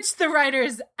done," which the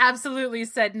writers absolutely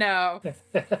said no.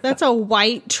 That's a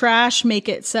white trash, make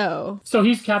it so. So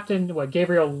he's Captain,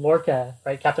 Gabriel Lorca,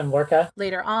 right? Captain Lorca?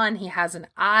 Later on, he has an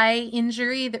eye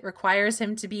injury that requires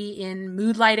him to be in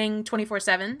mood lighting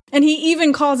 24/7. And he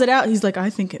even calls it out. He's like,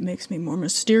 I think it makes me more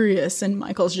mysterious. And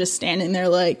Michael's just standing there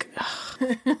like,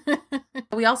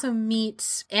 We also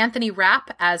meet Anthony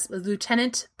Rapp as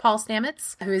Lieutenant Paul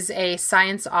Stamets, who is a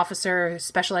science officer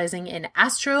specializing in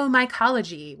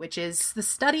astromycology, which is the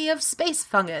study of space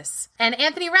fungus. And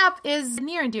Anthony Rapp is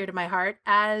near and dear to my heart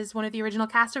as one of the original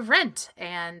cast of Rent.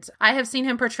 And I have seen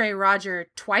him portray Roger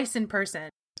twice in person.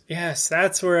 Yes,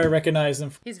 that's where I recognize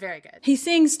him. He's very good. He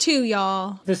sings too,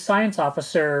 y'all. The science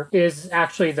officer is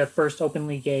actually the first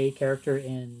openly gay character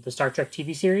in the Star Trek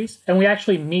TV series. And we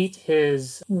actually meet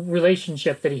his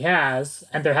relationship that he has,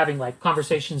 and they're having like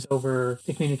conversations over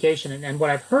the communication. And what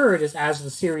I've heard is as the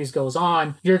series goes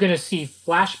on, you're going to see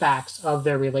flashbacks of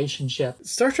their relationship.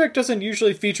 Star Trek doesn't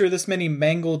usually feature this many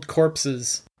mangled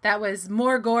corpses. That was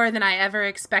more gore than I ever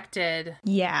expected.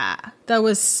 Yeah, that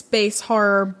was space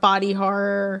horror, body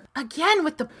horror. Again,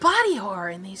 with the body horror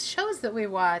in these shows that we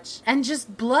watch. And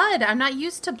just blood. I'm not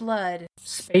used to blood.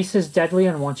 Space is deadly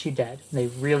and wants you dead. They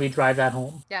really drive that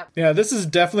home. Yep. Yeah, this is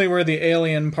definitely where the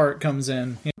alien part comes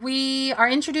in. We are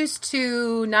introduced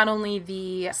to not only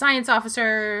the science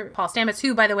officer, Paul Stamets,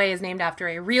 who, by the way, is named after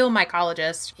a real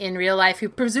mycologist in real life who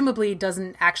presumably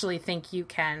doesn't actually think you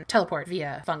can teleport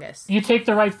via fungus. You take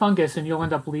the right fungus and you'll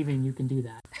end up believing you can do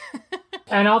that.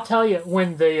 And I'll tell you,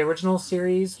 when the original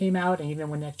series came out, and even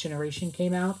when Next Generation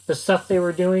came out, the stuff they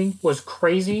were doing was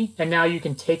crazy. And now you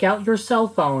can take out your cell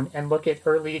phone and look at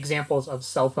early examples of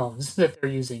cell phones that they're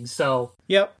using. So,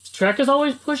 Yep, Trek has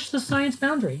always pushed the science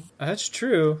boundary. that's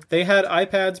true. They had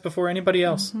iPads before anybody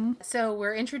else. Mm-hmm. So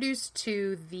we're introduced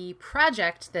to the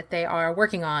project that they are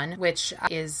working on, which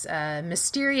is a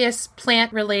mysterious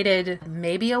plant-related,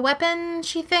 maybe a weapon,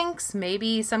 she thinks,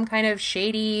 maybe some kind of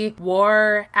shady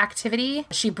war activity.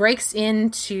 She breaks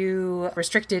into a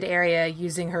restricted area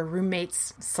using her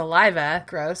roommate's saliva.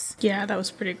 Gross. Yeah, that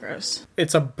was pretty gross.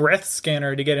 It's a breath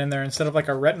scanner to get in there instead of like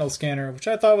a retinal scanner, which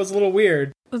I thought was a little weird.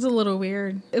 It was a little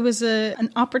weird. It was an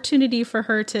opportunity for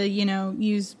her to,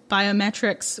 use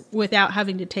biometrics without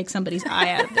having to take somebody's eye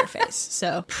out of their face.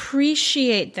 So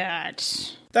appreciate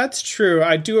that. That's true.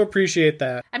 I do appreciate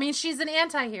that. I mean, she's an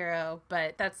anti-hero,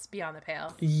 but that's beyond the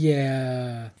pale.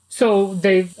 Yeah. So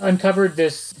they've uncovered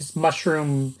this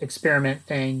mushroom experiment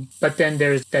thing, but then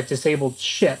there's that disabled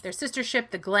ship. Their sister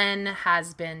ship, the Glen,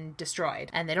 has been destroyed,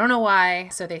 and they don't know why,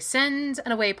 so they send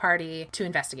an away party to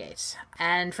investigate.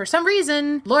 And for some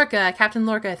reason, Captain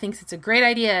Lorca, thinks it's a great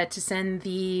idea to send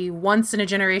the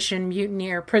once-in-a-generation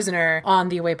mutineer prisoner on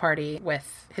the away party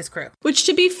with his crew. Which,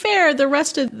 to be fair, the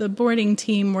rest of the boarding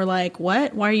team were like,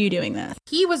 what? Why are you doing that?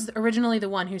 He was originally the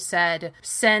one who said,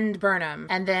 send Burnham.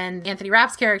 And then Anthony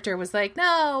Rapp's character was like,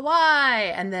 no,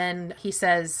 why? And then he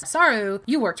says, Saru,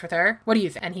 you worked with her. What do you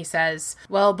think? And he says,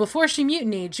 well, before she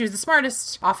mutinied, she was the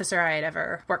smartest officer I had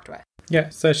ever worked with. Yeah,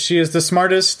 so she is the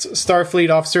smartest Starfleet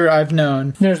officer I've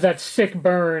known. There's that sick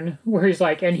burn where he's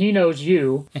like, and he knows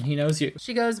you. And he knows you.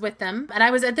 She goes with them. And I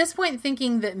was at this point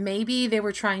thinking that maybe they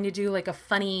were trying to do like a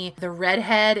funny, the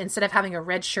redhead, instead of having a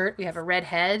red shirt, we have a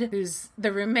redhead who's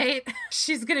the roommate.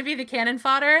 She's going to be the cannon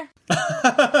fodder.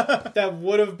 That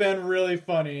would have been really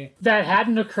funny. That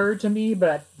hadn't occurred to me,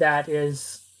 but that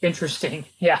is interesting.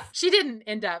 Yeah. She didn't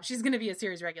end up. She's going to be a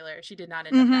series regular. She did not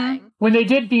end up dying. When they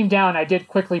did beam down, I did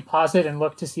quickly pause it and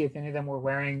look to see if any of them were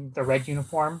wearing the red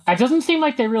uniform. It doesn't seem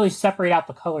like they really separate out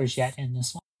the colors yet in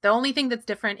this one. The only thing that's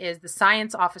different is the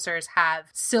science officers have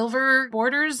silver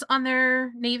borders on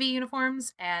their Navy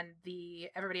uniforms, and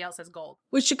everybody else has gold.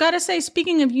 Which, you gotta say,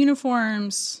 speaking of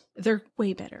uniforms, they're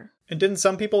way better. And didn't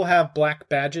some people have black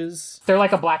badges? They're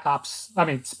like a Black Ops,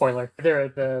 spoiler. They're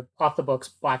the off-the-books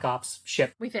Black Ops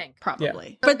ship. We think.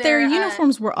 Probably. Yeah. But their They're,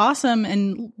 uniforms were awesome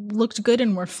and looked good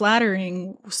and were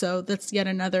flattering. So that's yet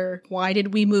another, why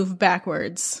did we move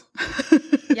backwards?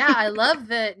 Yeah, I love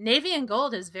that Navy and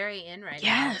gold is very in right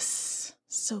now. Yes.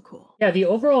 So cool. Yeah, the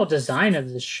overall design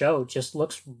of the show just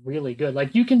looks really good.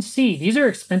 Like, you can see, these are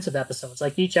expensive episodes.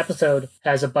 Like, each episode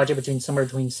has a budget somewhere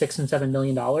between $6 and $7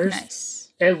 million. Nice.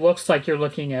 It looks like you're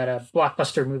looking at a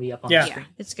blockbuster movie up on the screen.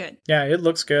 Yeah, it's good. Yeah, it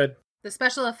looks good. The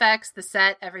special effects, the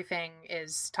set, everything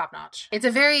is top notch. It's a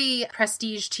very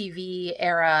prestige TV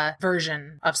era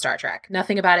version of Star Trek.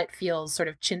 Nothing about it feels sort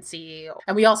of chintzy.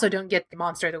 And we also don't get the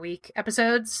Monster of the Week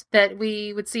episodes that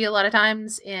we would see a lot of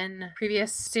times in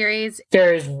previous series.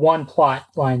 There is one plot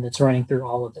line that's running through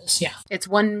all of this, yeah. It's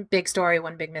one big story,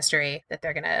 one big mystery that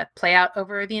they're going to play out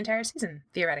over the entire season,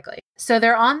 theoretically. So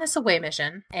they're on this away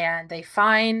mission, and they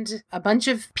find a bunch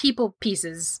of people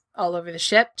pieces all over the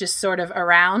ship, just sort of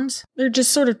around. They're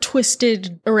just sort of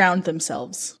twisted around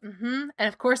themselves. Mm-hmm. And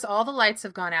of course, all the lights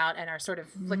have gone out and are sort of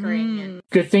flickering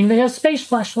Good thing they have space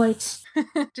flashlights.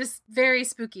 and just very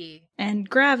spooky. And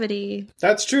gravity.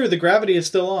 That's true. The gravity is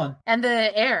still on. And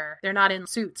the air, they're not in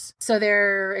suits. So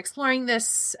they're exploring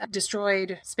this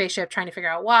destroyed spaceship, trying to figure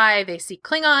out why. They see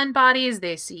Klingon bodies,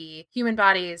 they see human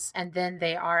bodies, and then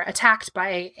they are attacked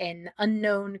by an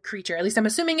unknown creature. At least I'm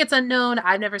assuming it's unknown.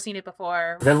 I've never seen it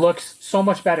before. That looks so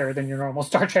much better than your normal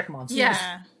Star Trek monsters.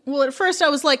 Yeah. Well, at first I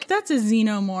was like, that's a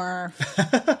xenomorph.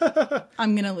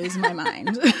 I'm gonna lose my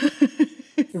mind.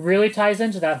 It really ties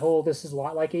into that whole, this is a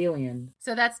lot like Alien.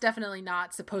 So that's definitely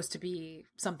not supposed to be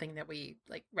something that we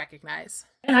like recognize.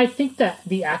 And I think that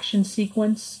the action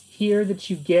sequence here that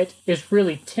you get is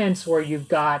really tense, where you've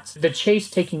got the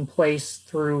chase taking place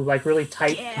through like really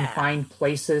tight, confined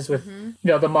places with,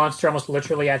 the monster almost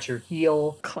literally at your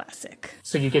heel. Classic.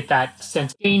 So you get that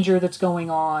sense of danger that's going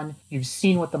on. You've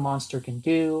seen what the monster can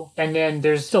do. And then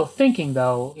there's still thinking,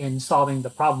 though, in solving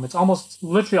the problem. It's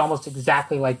literally almost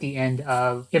exactly like the end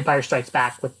of Empire Strikes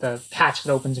Back, with the hatch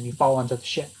that opens and you fall onto the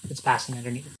ship that's passing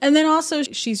underneath. And then also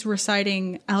she's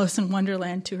reciting Alice in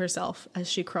Wonderland to herself as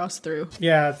she crossed through.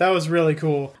 Yeah, that was really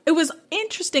cool. It was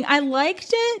interesting. I liked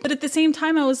it, but at the same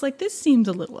time I was like, this seems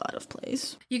a little out of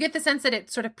place. You get the sense that it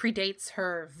sort of predates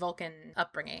her Vulcan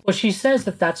upbringing. Well, she says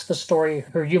that that's the story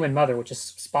her human mother, which is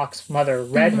Spock's mother,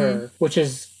 read her, which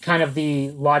is kind of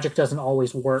the logic doesn't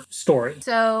always work story.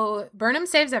 So Burnham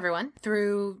saves everyone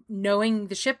through knowing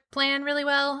the ship plan really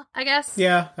well, I guess.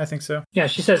 Yeah, I think so. Yeah,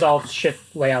 she says all ship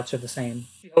layouts are the same.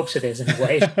 She hopes it is,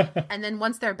 anyway. And then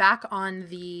once they're back on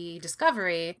the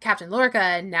Discovery, Captain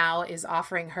Lorca now is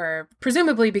offering her,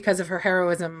 presumably because of her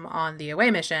heroism on the away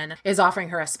mission, is offering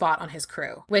her a spot on his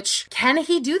crew. Which, can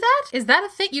he do that? Is that a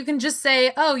thing? You can just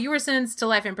say, oh, you were sentenced to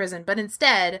life in prison, but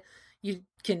instead you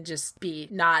can just be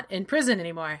not in prison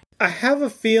anymore. I have a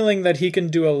feeling that he can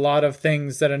do a lot of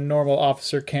things that a normal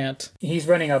officer can't. He's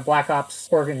running a Black Ops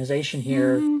organization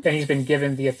here, and he's been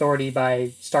given the authority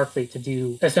by Starfleet to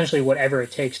do essentially whatever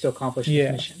it takes to accomplish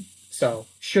his mission. So,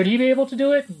 should he be able to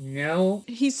do it? No.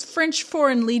 He's French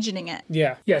Foreign Legioning it.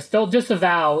 Yeah. Yes, they'll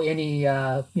disavow any,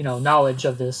 knowledge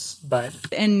of this, but...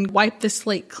 And wipe the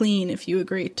slate clean if you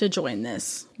agree to join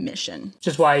this mission. Which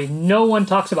is why no one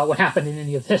talks about what happened in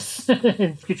any of this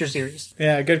in future series.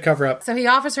 Yeah, good cover up. So he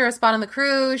offers her a spot on the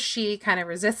crew. She kind of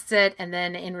resists it. And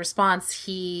then in response,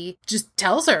 he just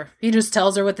tells her. He just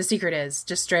tells her what the secret is.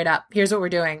 Just straight up. Here's what we're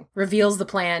doing. Reveals the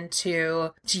plan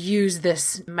to use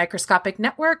this microscopic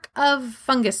network of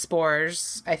fungus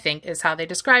spores, I think is how they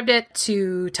described it,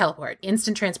 to teleport.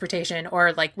 Instant transportation,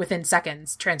 or like within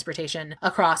seconds, transportation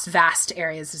across vast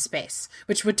areas of space,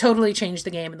 which would totally change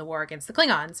the game in the war against the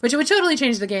Klingons, which it would totally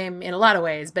change the game in a lot of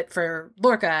ways. But for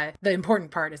Lorca, the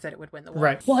important part is that it would win the war.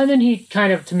 Right. Well, and then he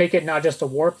kind of, to make it not just a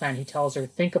war plan, he tells her,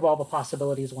 think of all the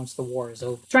possibilities once the war is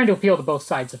over. Trying to appeal to both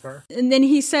sides of her. And then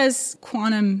he says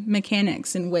quantum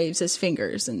mechanics and waves his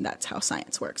fingers, and that's how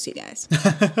science works, you guys.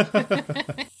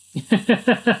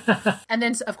 And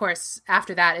then, of course,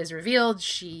 after that is revealed,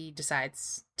 she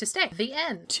decides to stay. The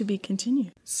end. To be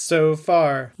continued. So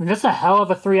far. I mean, that's a hell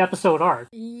of a 3-episode arc.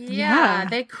 Yeah,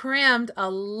 they crammed a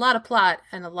lot of plot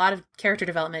and a lot of character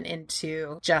development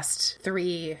into just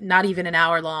 3, not even an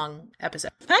hour long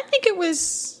episodes. I think it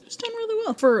was done really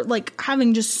well for like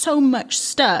having just so much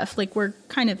stuff. Like, we're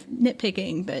kind of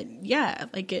nitpicking, but yeah,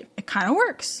 like it kind of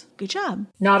works. Good job.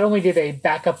 Not only do they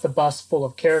back up the bus full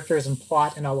of characters and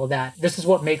plot and all of that, this is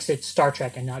what makes it Star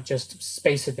Trek and not just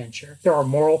space adventure. There are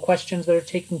moral questions that are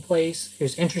taking place.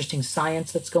 There's interesting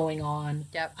science that's going on.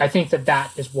 Yep. I think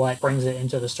that is what brings it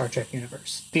into the Star Trek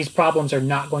universe. These problems are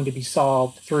not going to be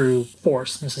solved through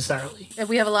force necessarily.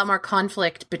 We have a lot more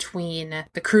conflict between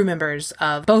the crew members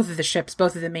of both of the ships,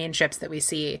 both of the main ships that we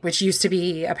see, which used to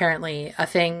be apparently a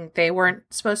thing they weren't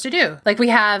supposed to do. Like, we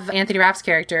have Anthony Rapp's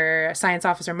character, Science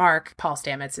Officer Mark, Paul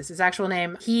Stamets is his actual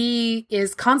name. He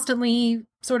is constantly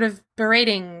sort of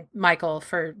berating Michael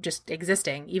for just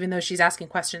existing, even though she's asking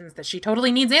questions that she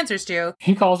totally needs answers to.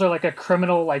 He calls her like a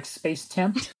criminal, like space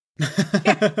temp.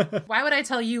 Why would I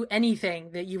tell you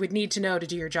anything that you would need to know to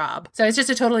do your job? So it's just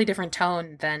a totally different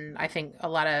tone than I think a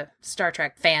lot of Star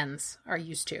Trek fans are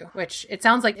used to, which it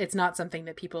sounds like it's not something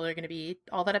that people are going to be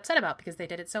all that upset about because they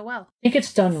did it so well. I think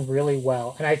it's done really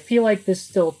well, and I feel like this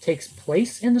still takes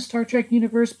place in the Star Trek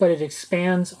universe, but it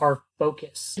expands our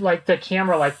focus. Like, the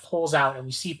camera like pulls out and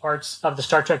we see parts of the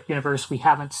Star Trek universe we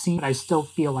haven't seen, but I still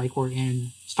feel like we're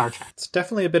in Star Trek. It's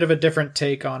definitely a bit of a different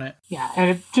take on it. Yeah, and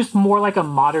it's just more like a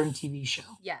modern TV show.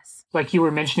 Yes. Like you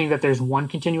were mentioning that there's one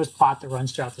continuous plot that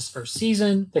runs throughout this first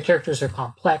season. The characters are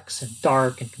complex and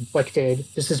dark and conflicted.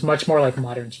 This is much more like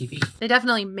modern TV. They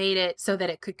definitely made it so that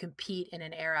it could compete in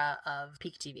an era of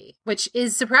peak TV, which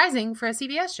is surprising for a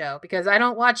CBS show because I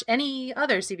don't watch any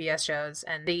other CBS shows.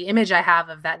 And the image I have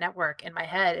of that network in my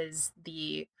head is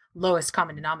the lowest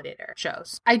common denominator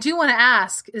shows. I do want to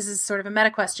ask, this is sort of a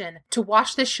meta question, to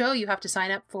watch this show you have to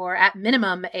sign up for at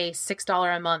minimum a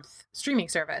 $6 a month streaming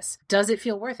service. Does it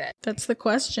feel worth it? That's the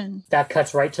question. That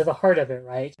cuts right to the heart of it,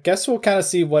 right? Guess we'll kind of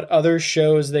see what other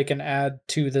shows they can add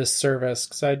to this service,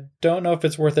 because I don't know if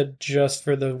it's worth it just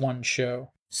for the one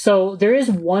show. So there is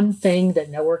one thing that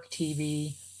network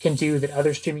TV can do that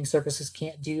other streaming services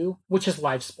can't do, which is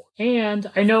live sport. And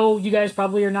I know you guys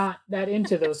probably are not that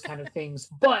into those kind of things,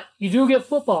 but you do get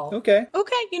football. Okay.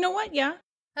 Okay, you know what? Yeah.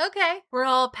 Okay. We're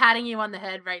all patting you on the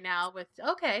head right now with,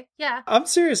 okay, yeah. I'm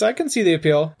serious. I can see the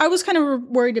appeal. I was kind of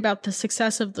worried about the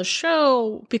success of the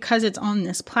show because it's on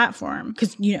this platform.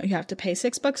 Because, you know, you have to pay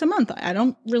 $6 a month. I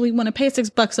don't really want to pay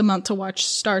 $6 a month to watch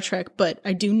Star Trek, but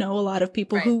I do know a lot of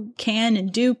people who can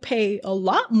and do pay a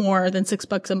lot more than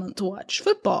 $6 a month to watch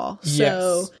football.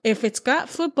 So if it's got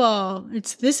football,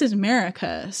 this is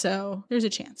America. So there's a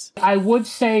chance. I would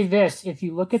say this, if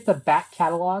you look at the back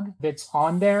catalog that's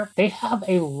on there, they have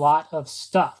a lot of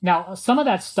stuff. Now, some of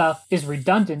that stuff is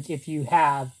redundant if you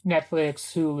have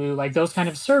Netflix, Hulu, like those kind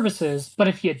of services. But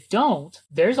if you don't,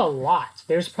 there's a lot.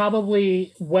 There's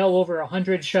probably well over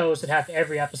 100 shows that have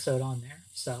every episode on there.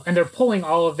 So, and they're pulling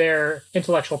all of their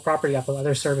intellectual property up of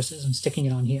other services and sticking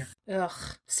it on here. Ugh.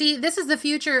 See, this is the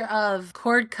future of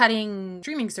cord-cutting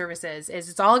streaming services, is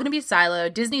it's all going to be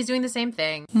siloed. Disney's doing the same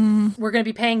thing. We're going to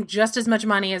be paying just as much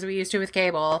money as we used to with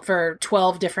cable for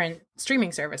 12 different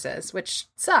streaming services, which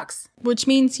sucks. Which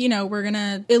means, you know, we're going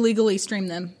to illegally stream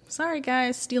them. Sorry,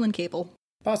 guys, stealing cable.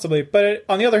 Possibly. But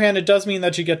on the other hand, it does mean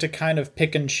that you get to kind of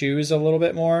pick and choose a little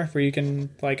bit more, where you can,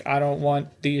 like, I don't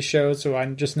want these shows, so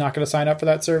I'm just not going to sign up for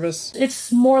that service.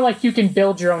 It's more like you can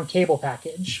build your own cable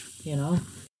package, you know?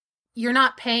 You're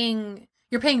paying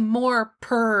more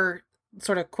per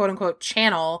sort of quote-unquote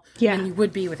channel than you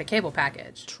would be with a cable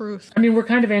package. Truth. I mean, we're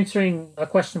kind of answering a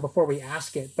question before we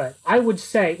ask it, but I would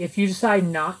say if you decide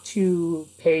not to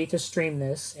pay to stream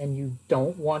this and you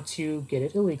don't want to get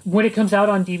it illegal, when it comes out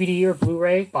on DVD or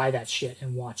Blu-ray, buy that shit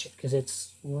and watch it because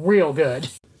it's real good.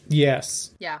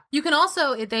 Yes. Yeah. You can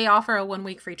also, if they offer a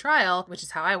 1-week free trial, which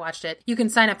is how I watched it, you can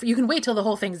sign up, you can wait till the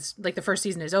whole thing's, like the first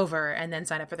season is over and then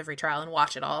sign up for the free trial and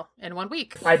watch it all in 1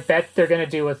 week. I bet they're going to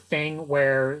do a thing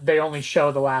where they only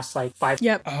show the last like 5.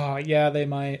 Yep. Oh, yeah, they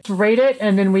might. Rate it,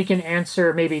 and then we can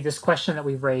answer maybe this question that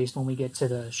we've raised when we get to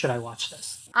the should I watch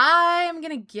this. I'm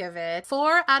going to give it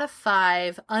 4 out of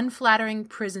 5 unflattering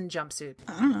prison jumpsuit.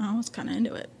 I don't know. I was kind of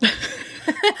into it.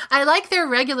 I like their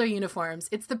regular uniforms.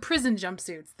 It's the prison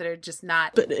jumpsuits that are just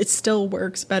not. But it still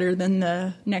works better than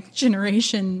the Next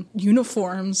Generation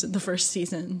uniforms in the first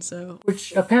season, so.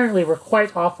 Which apparently were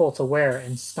quite awful to wear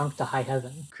and stunk to high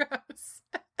heaven. Gross.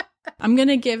 I'm going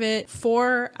to give it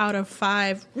 4 out of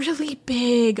 5 really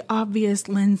big, obvious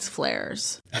lens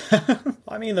flares.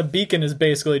 I mean, the beacon is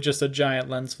basically just a giant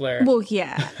lens flare. Well,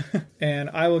 yeah.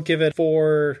 And I will give it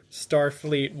 4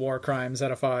 Starfleet war crimes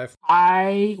out of 5.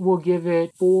 I will give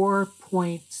it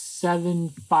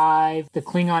 4.75. The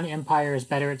Klingon Empire is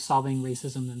better at solving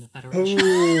racism than the Federation.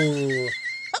 Ooh.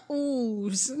 Oh,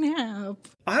 snap.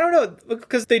 I don't know,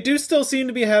 because they do still seem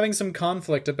to be having some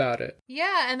conflict about it.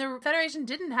 Yeah, and the Federation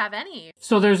didn't have any.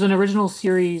 So there's an original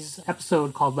series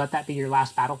episode called Let That Be Your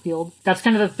Last Battlefield. That's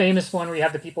kind of the famous one where you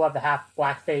have the people have the half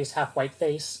black face, half white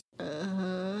face.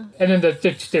 And then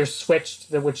they're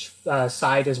switched, which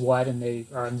side is what, and they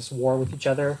are in this war with each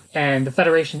other. And the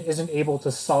Federation isn't able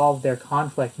to solve their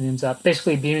conflict and ends up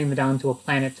basically beaming them down to a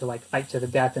planet to like fight to the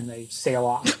death, and they sail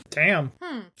off. Damn.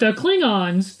 The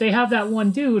Klingons, they have that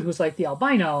one dude who's like the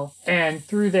albino, and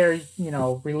through their, you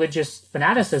know, religious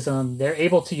fanaticism, they're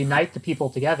able to unite the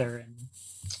people together. And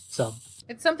so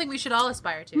It's something we should all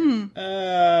aspire to.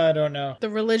 I don't know. The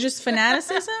religious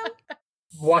fanaticism?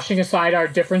 washing aside our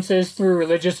differences through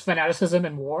religious fanaticism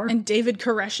and war. And David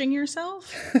caressing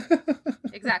yourself?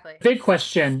 Exactly. Big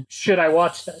question, should I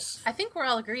watch this? I think we're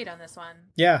all agreed on this one.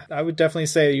 Yeah, I would definitely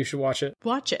say you should watch it.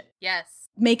 Watch it. Yes.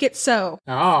 Make it so.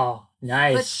 Oh,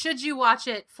 nice. But should you watch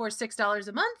it for $6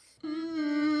 a month?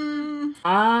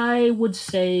 I would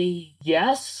say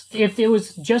yes. If it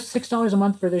was just $6 a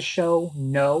month for this show,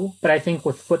 no. But I think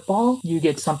with football, you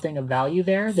get something of value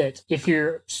there that if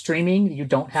you're streaming, you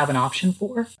don't have an option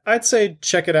for. I'd say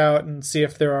check it out and see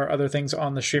if there are other things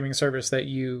on the streaming service that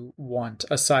you want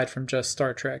aside from just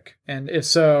Star Trek. And if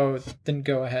so, then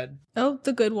go ahead. Oh,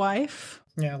 The Good Wife.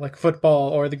 Yeah, like football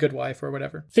or The Good Wife or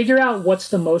whatever. Figure out what's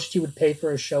the most you would pay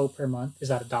for a show per month. Is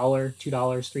that $1, $2,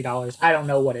 $3? I don't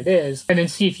know what it is. And then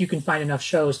see if you can find enough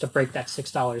shows to break that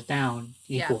 $6 down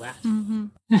to equal that. Mm-hmm.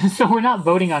 So we're not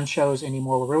voting on shows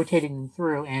anymore. We're rotating them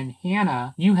through. And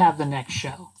Hannah, you have the next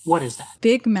show. What is that?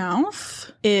 Big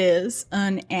Mouth is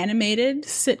an animated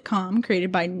sitcom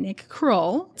created by Nick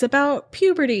Kroll. It's about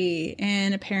puberty,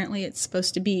 and apparently it's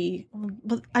supposed to be,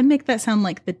 well, I make that sound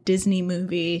like the Disney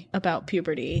movie about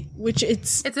puberty, which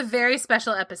it's a very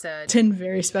special episode. 10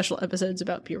 very special episodes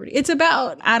about puberty. It's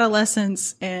about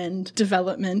adolescence and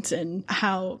development and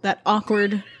how that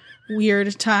awkward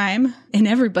weird time in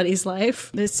everybody's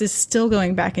life. This is still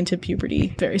going back into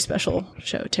puberty. Very special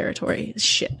show territory.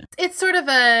 Shit. It's sort of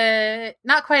a,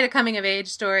 not quite a coming of age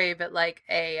story, but like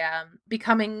a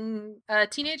becoming a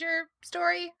teenager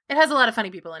story. It has a lot of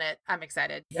funny people in it. I'm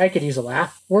excited. I could use a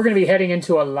laugh. We're going to be heading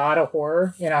into a lot of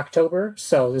horror in October,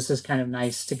 so this is kind of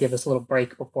nice to give us a little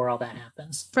break before all that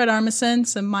happens. Fred Armisen,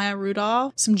 some Maya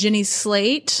Rudolph, some Ginny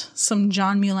Slate, some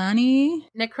John Mulaney.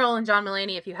 Nick Kroll and John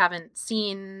Mulaney, if you haven't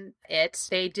seen it,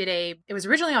 they did it was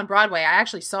originally on Broadway. I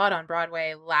actually saw it on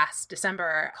Broadway last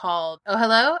December called Oh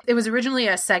Hello. It was originally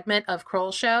a segment of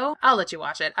Kroll's show. I'll let you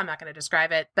watch it. I'm not going to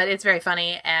describe it, but it's very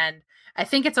funny, and I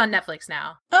think it's on Netflix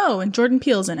now. Oh, and Jordan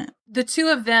Peele's in it. The two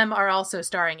of them are also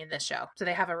starring in this show, so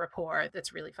they have a rapport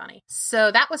that's really funny.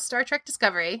 So that was Star Trek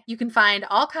Discovery. You can find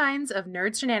all kinds of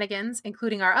nerd shenanigans,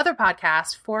 including our other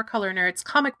podcast, Four Color Nerds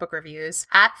Comic Book Reviews,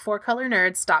 at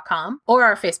fourcolornerds.com or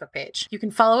our Facebook page. You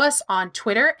can follow us on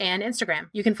Twitter and Instagram.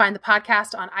 You can find the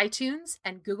podcast on iTunes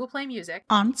and Google Play Music.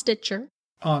 On Stitcher.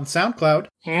 On SoundCloud.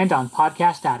 And on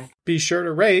Podcast Addict. Be sure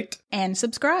to rate. And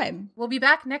subscribe. We'll be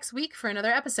back next week for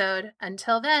another episode.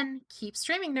 Until then, keep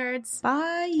streaming, nerds.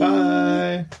 Bye.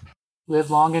 Bye. Live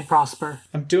long and prosper.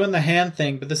 I'm doing the hand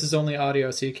thing, but this is only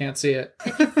audio, so you can't see it.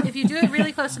 If you do it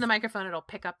really close to the microphone, it'll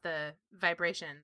pick up the vibration.